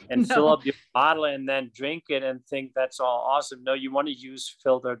River and fill up your bottle and then drink it and think that's all awesome. No, you want to use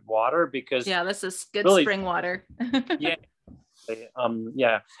filtered water, because this is good spring water. Yeah.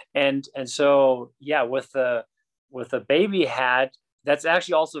 And so with the baby hat, that's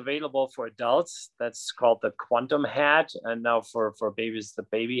actually also available for adults. That's called the quantum hat, and now for babies, the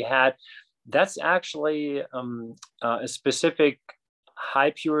baby hat. That's actually a specific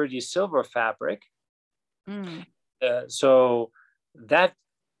high purity silver fabric. So that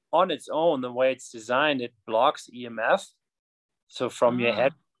on its own, the way it's designed, it blocks EMF, so from your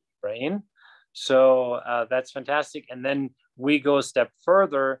head to your brain. So that's fantastic. And then we go a step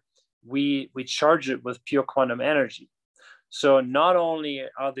further. We charge it with pure quantum energy. So not only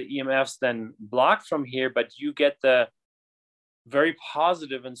are the EMFs then blocked from here, but you get the very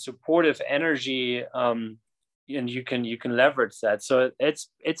positive and supportive energy, and you can leverage that. So it's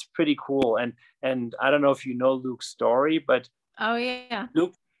pretty cool. And I don't know if you know Luke's story, but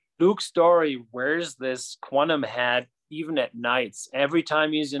Luke's story wears this quantum hat even at nights. Every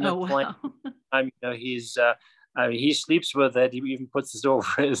time he's in a plane, he's he sleeps with it. He even puts it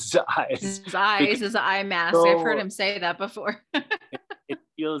over his eyes. His eye mask. So, I've heard him say that before. it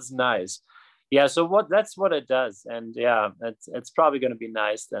feels nice. Yeah. So that's what it does. And yeah, it's probably going to be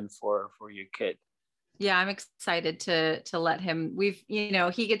nice then for your kid. Yeah, I'm excited to let him.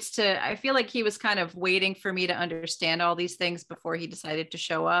 He gets to, I feel like he was kind of waiting for me to understand all these things before he decided to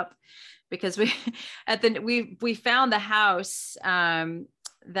show up, because we found the house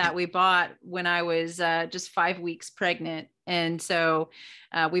that we bought when I was just 5 weeks pregnant. And so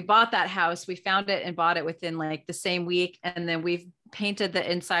we bought that house, we found it and bought it within like the same week. And then we've painted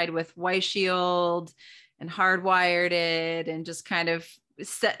the inside with white shield and hardwired it, and just kind of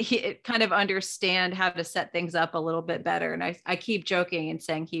understand how to set things up a little bit better. And I keep joking and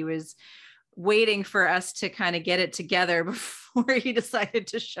saying he was waiting for us to kind of get it together before he decided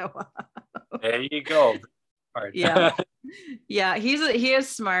to show up. There you go. Yeah. Yeah. He is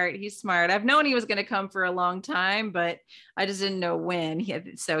smart. He's smart. I've known he was going to come for a long time, but I just didn't know when.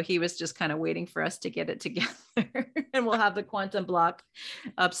 So he was just kind of waiting for us to get it together. And we'll have the quantum block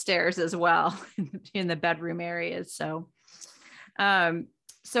upstairs as well in the bedroom areas. So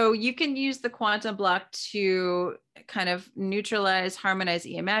you can use the quantum block to kind of neutralize, harmonize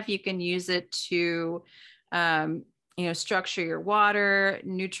EMF. You can use it to, structure your water,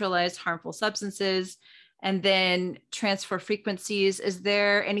 neutralize harmful substances, and then transfer frequencies. Is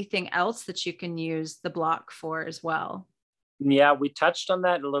there anything else that you can use the block for as well? Yeah, we touched on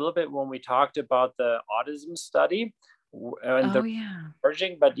that a little bit when we talked about the autism study. and Oh the yeah.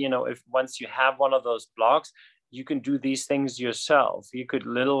 charging. But if once you have one of those blocks, you can do these things yourself. You could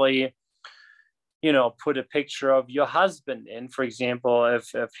literally put a picture of your husband in, for example,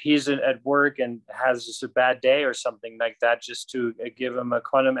 if he's at work and has just a bad day or something like that, just to give him a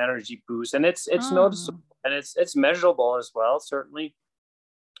quantum energy boost. And it's Oh. noticeable, and it's measurable as well. Certainly,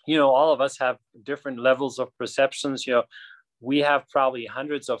 all of us have different levels of perceptions. We have probably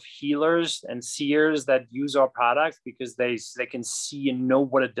hundreds of healers and seers that use our products because they can see and know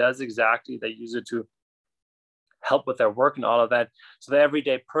what it does exactly. They use it to help with their work and all of that. So the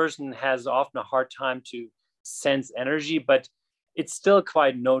everyday person has often a hard time to sense energy, but it's still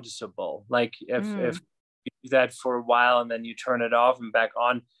quite noticeable. Like if you do that for a while and then you turn it off and back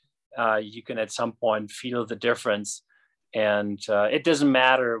on, you can at some point feel the difference. And it doesn't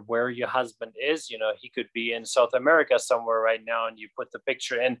matter where your husband is. He could be in South America somewhere right now, and you put the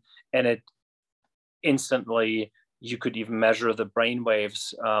picture in, and it instantly, you could even measure the brain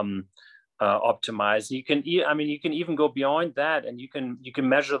waves optimized. You can even go beyond that, and you can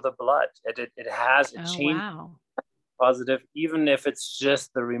measure the blood. It has a Oh change wow. positive, even if it's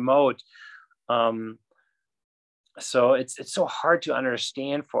just the remote. So it's so hard to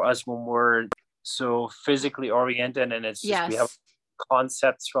understand for us when we're so physically oriented, and it's just we have Yes.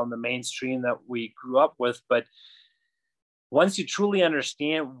 concepts from the mainstream that we grew up with. But once you truly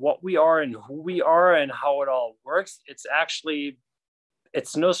understand what we are and who we are and how it all works, it's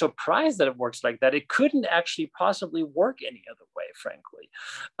no surprise that it works like that. It couldn't actually possibly work any other way, frankly.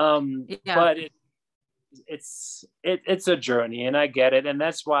 Yeah. But it's a journey, and I get it. And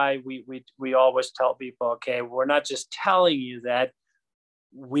that's why we always tell people, okay, we're not just telling you that.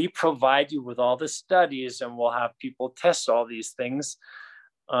 We provide you with all the studies, and we'll have people test all these things.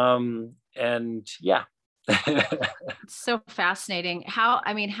 And yeah. It's so fascinating.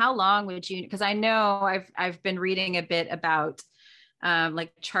 How long would you, because I know I've been reading a bit about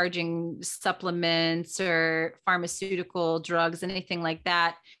like charging supplements or pharmaceutical drugs, anything like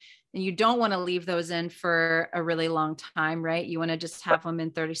that. And you don't want to leave those in for a really long time, right? You want to just have them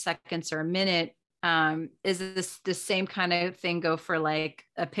in 30 seconds or a minute. Is this the same kind of thing go for like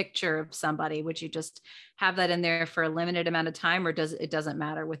a picture of somebody? Would you just have that in there for a limited amount of time, or doesn't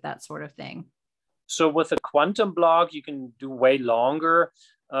matter with that sort of thing? So with a quantum block, you can do way longer.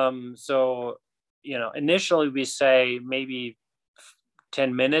 So, initially we say maybe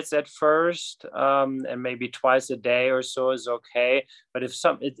 10 minutes at first, and maybe twice a day or so is okay. But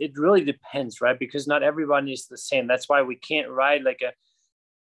it really depends, right? Because not everyone is the same. That's why we can't write like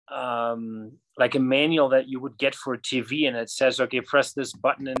a manual that you would get for a TV, and it says, okay, press this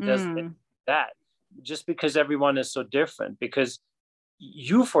button and does that. Just because everyone is so different. Because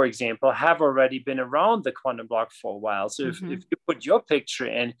you, for example, have already been around the quantum block for a while. So if you put your picture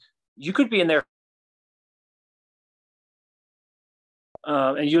in, you could be in there,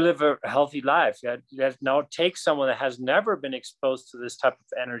 and you live a healthy life. That now takes someone that has never been exposed to this type of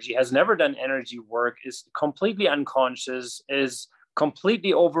energy, has never done energy work, is completely unconscious, is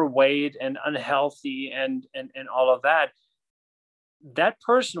completely overweight and unhealthy, and all of that. That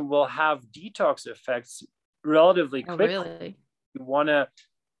person will have detox effects relatively Oh, quickly. really? You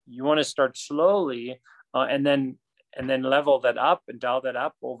want to start slowly, and then level that up and dial that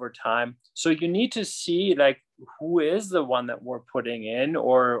up over time. So you need to see like who is the one that we're putting in,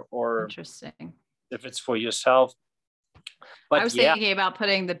 or Interesting. if it's for yourself. I But was yeah, thinking about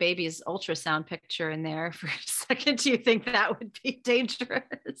putting the baby's ultrasound picture in there for a second. Do you think that would be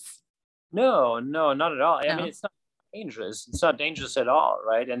dangerous? no, not at all. I mean, No. it's not dangerous. It's not dangerous at all,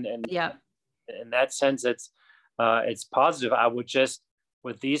 right? And Yeah. in that sense, it's positive. I would just,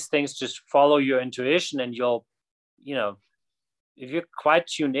 with these things, just follow your intuition, and you'll, you know, if you're quite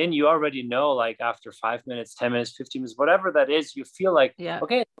tuned in, you already know, like after 5 minutes, 10 minutes, 15 minutes, whatever that is, you feel like, Yeah.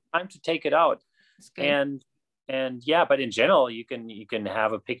 okay, it's time to take it out. That's good. And yeah, but in general, you can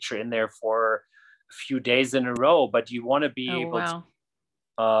have a picture in there for a few days in a row, but you want to be Oh, able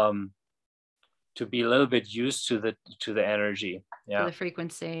wow. to be a little bit used to the energy. To Yeah. the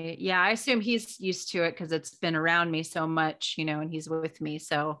frequency. Yeah. I assume he's used to it because it's been around me so much, and he's with me.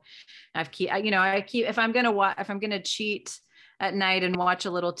 So if I'm going to if I'm going to cheat at night and watch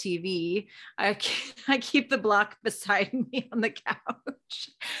a little TV, I keep the block beside me on the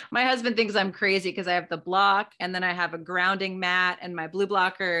couch. My husband thinks I'm crazy because I have the block, and then I have a grounding mat and my blue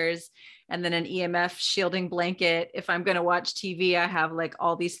blockers, and then an EMF shielding blanket. If I'm going to watch TV, I have like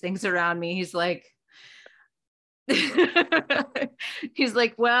all these things around me. He's like, he's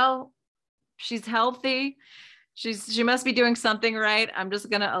like, well, she's healthy. She must be doing something right. I'm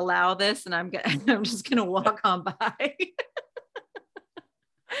just gonna allow this, and I'm just gonna walk on by.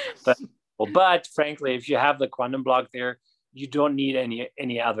 That's But frankly, if you have the quantum block there, you don't need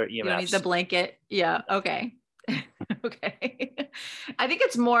any other You don't need the EMFs. blanket. Yeah. Okay. Okay. I think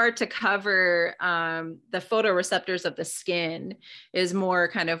it's more to cover the photoreceptors of the skin is more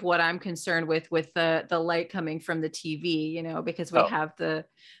kind of what I'm concerned with the light coming from the TV, you know, because we Oh, have the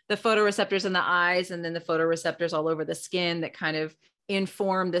photoreceptors in the eyes and then the photoreceptors all over the skin that kind of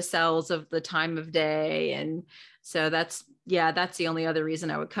inform the cells of the time of day. And so that's the only other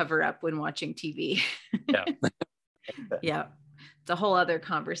reason I would cover up when watching TV. yeah. Yeah. It's a whole other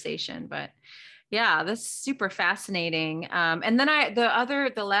conversation, but yeah, that's super fascinating. And then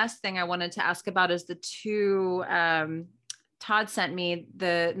the last thing I wanted to ask about is the two, Todd sent me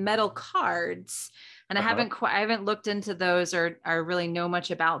the metal cards, and I haven't looked into those or really know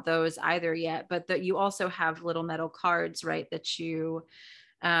much about those either yet, but that you also have little metal cards, right? That you,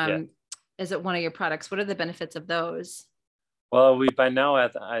 Yeah. is it one of your products? What are the benefits of those? Well, we by now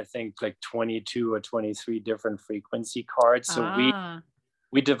have, I think, like 22 or 23 different frequency cards. So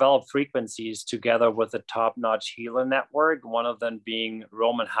we develop frequencies together with a top-notch healer network, one of them being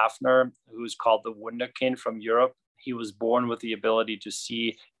Roman Hafner, who's called the Wunderkind from Europe. He was born with the ability to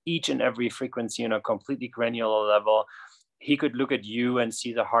see each and every frequency on a completely granular level. He could look at you and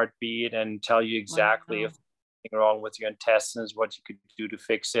see the heartbeat and tell you exactly if something wrong with your intestines, what you could do to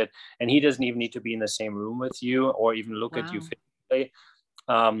fix it. And he doesn't even need to be in the same room with you or even look at you physically.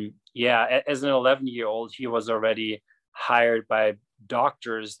 As an 11-year-old, he was already hired by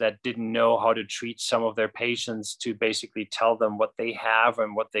doctors that didn't know how to treat some of their patients to basically tell them what they have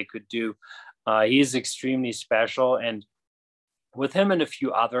and what they could do. He's extremely special. And with him and a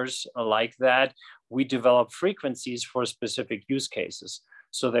few others like that, we develop frequencies for specific use cases.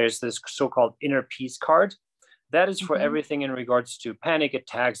 So there's this so-called inner peace card. That is for everything in regards to panic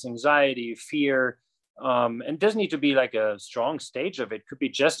attacks, anxiety, fear. And it doesn't need to be like a strong stage of it. It could be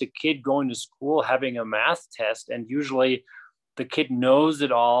just a kid going to school, having a math test. And usually the kid knows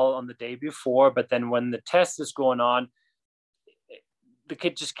it all on the day before, but then when the test is going on, the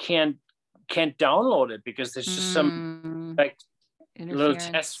kid just can't download it because there's just some like little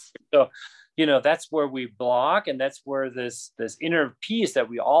test. So, that's where we block, and that's where this inner peace that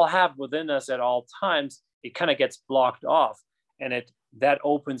we all have within us at all times, it kind of gets blocked off, and that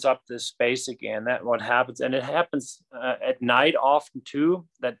opens up this space again. That what happens, and it happens at night often too.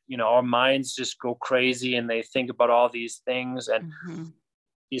 That our minds just go crazy and they think about all these things, and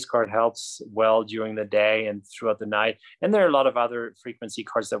peace card helps well during the day and throughout the night. And there are a lot of other frequency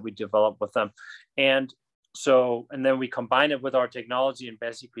cards that we develop with them, and then we combine it with our technology and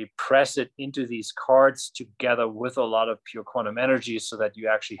basically press it into these cards together with a lot of pure quantum energy so that you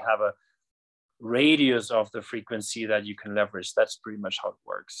actually have a radius of the frequency that you can leverage. That's pretty much how it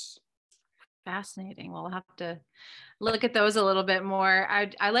works. Fascinating. Well, I'll have to look at those a little bit more.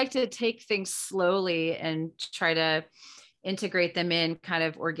 I like to take things slowly and try to integrate them in kind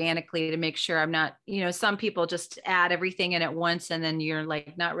of organically to make sure I'm not, some people just add everything in at once and then you're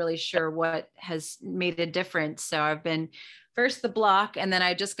like not really sure what has made a difference. So I've been first the block, and then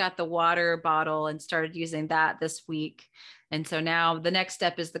I just got the water bottle and started using that this week. And so now the next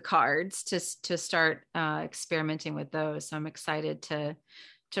step is the cards to start experimenting with those. So I'm excited to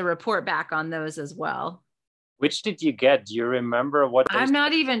report back on those as well. Which did you get? Do you remember what? I'm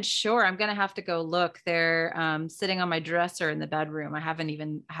not even sure. I'm going to have to go look. They're sitting on my dresser in the bedroom.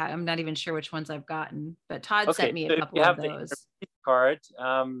 I'm not even sure which ones I've gotten, but Todd sent me a couple of those. The card,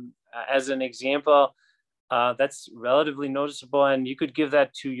 as an example, that's relatively noticeable. And you could give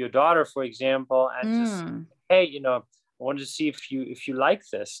that to your daughter, for example, and just, hey, I want to see if you like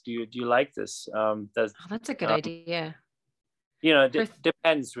this. Do you like this? That's a good idea. It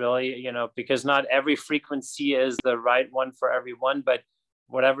depends really, because not every frequency is the right one for everyone, but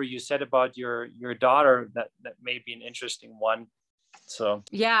whatever you said about your daughter, that may be an interesting one. So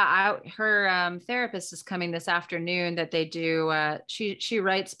yeah, her therapist is coming this afternoon. That they do. She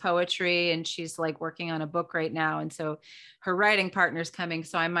writes poetry and she's like working on a book right now, and so her writing partner's coming.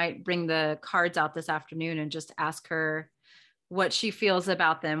 So I might bring the cards out this afternoon and just ask her what she feels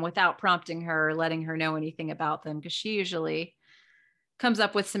about them without prompting her or letting her know anything about them, because she usually comes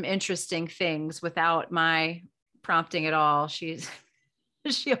up with some interesting things without my prompting at all. She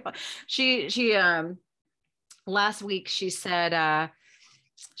last week she said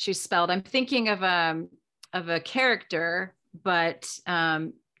she spelled, I'm thinking of a character, but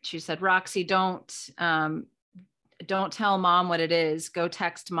she said, Roxy, don't tell mom what it is. Go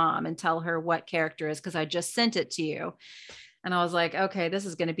text mom and tell her what character is, because I just sent it to you. And I was like, okay, this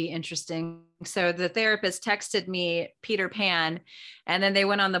is going to be interesting. So the therapist texted me Peter Pan, and then they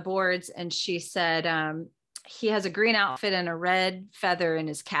went on the boards and she said, he has a green outfit and a red feather in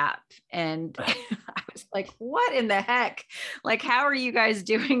his cap. And I was like, what in the heck? Like, how are you guys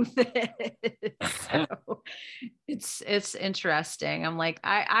doing this? So it's interesting. I'm like,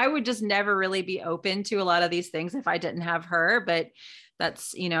 I would just never really be open to a lot of these things if I didn't have her. But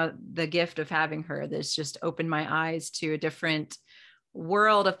that's, the gift of having her. That's just opened my eyes to a different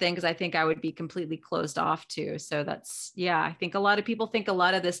world of things I think I would be completely closed off to. So that's, I think a lot of people think a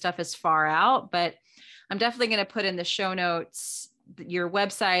lot of this stuff is far out, but I'm definitely going to put in the show notes your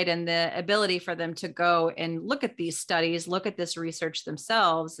website and the ability for them to go and look at these studies, look at this research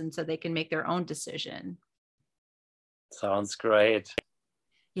themselves, and so they can make their own decision. Sounds great.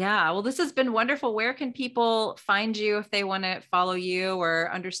 Yeah, well, this has been wonderful. Where can people find you if they want to follow you or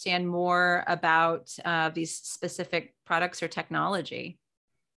understand more about these specific products or technology?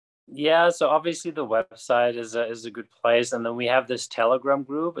 Yeah, so obviously the website is a good place, and then we have this Telegram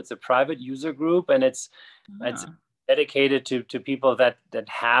group. It's a private user group, and it's dedicated to people that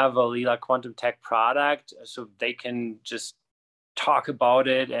have a Leela Quantum Tech product, so they can just talk about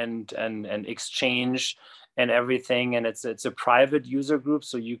it and exchange and everything. And it's a private user group,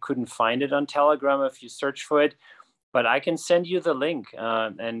 so you couldn't find it on Telegram if you search for it. But I can send you the link,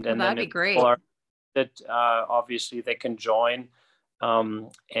 and that'd then be if great. people are interested, obviously they can join.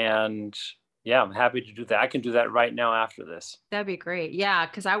 And yeah, I'm happy to do that. I can do that right now after this. That'd be great. Yeah,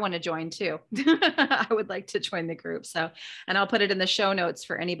 because I want to join too. I would like to join the group. So, and I'll put it in the show notes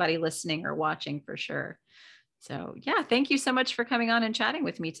for anybody listening or watching for sure. So, yeah, thank you so much for coming on and chatting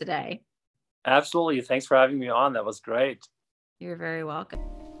with me today. Absolutely. Thanks for having me on. That was great. You're very welcome.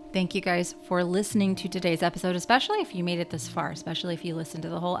 Thank you guys for listening to today's episode, especially if you made it this far, especially if you listened to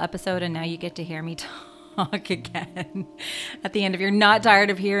the whole episode and now you get to hear me talk again at the end. If you're not tired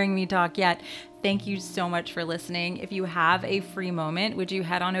of hearing me talk yet, thank you so much for listening. If you have a free moment, would you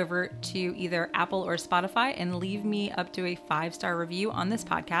head on over to either Apple or Spotify and leave me up to a 5-star review on this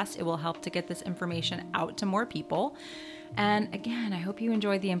podcast? It will help to get this information out to more people. And again, I hope you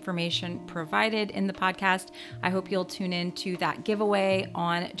enjoyed the information provided in the podcast. I hope you'll tune in to that giveaway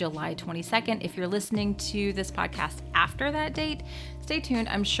on July 22nd. If you're listening to this podcast after that date, stay tuned.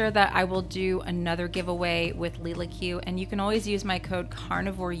 I'm sure that I will do another giveaway with LeelaQ, and you can always use my code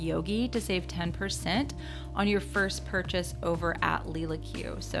Carnivore Yogi to save 10% on your first purchase over at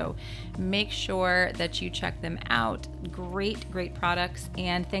LeelaQ. So make sure that you check them out. Great products.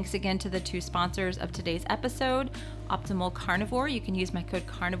 And thanks again to the 2 sponsors of today's episode, Optimal Carnivore. You can use my code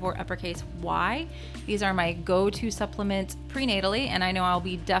Carnivore uppercase Y. These are my go-to supplements prenatally, and I know I'll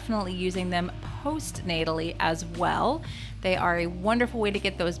be definitely using them postnatally as well. They are a wonderful way to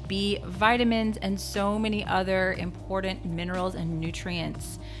get those B vitamins and so many other important minerals and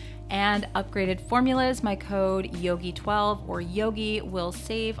nutrients. And upgraded formulas, my code YOGI12 or YOGI will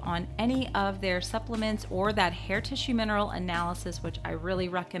save on any of their supplements or that hair tissue mineral analysis, which I really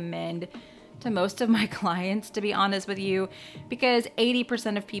recommend to most of my clients, to be honest with you, because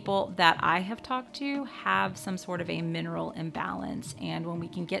 80% of people that I have talked to have some sort of a mineral imbalance. And when we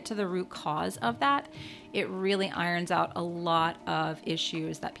can get to the root cause of that, it really irons out a lot of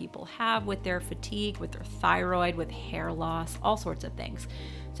issues that people have with their fatigue, with their thyroid, with hair loss, all sorts of things.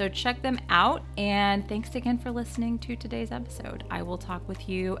 So check them out. And thanks again for listening to today's episode. I will talk with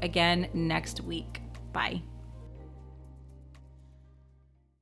you again next week. Bye.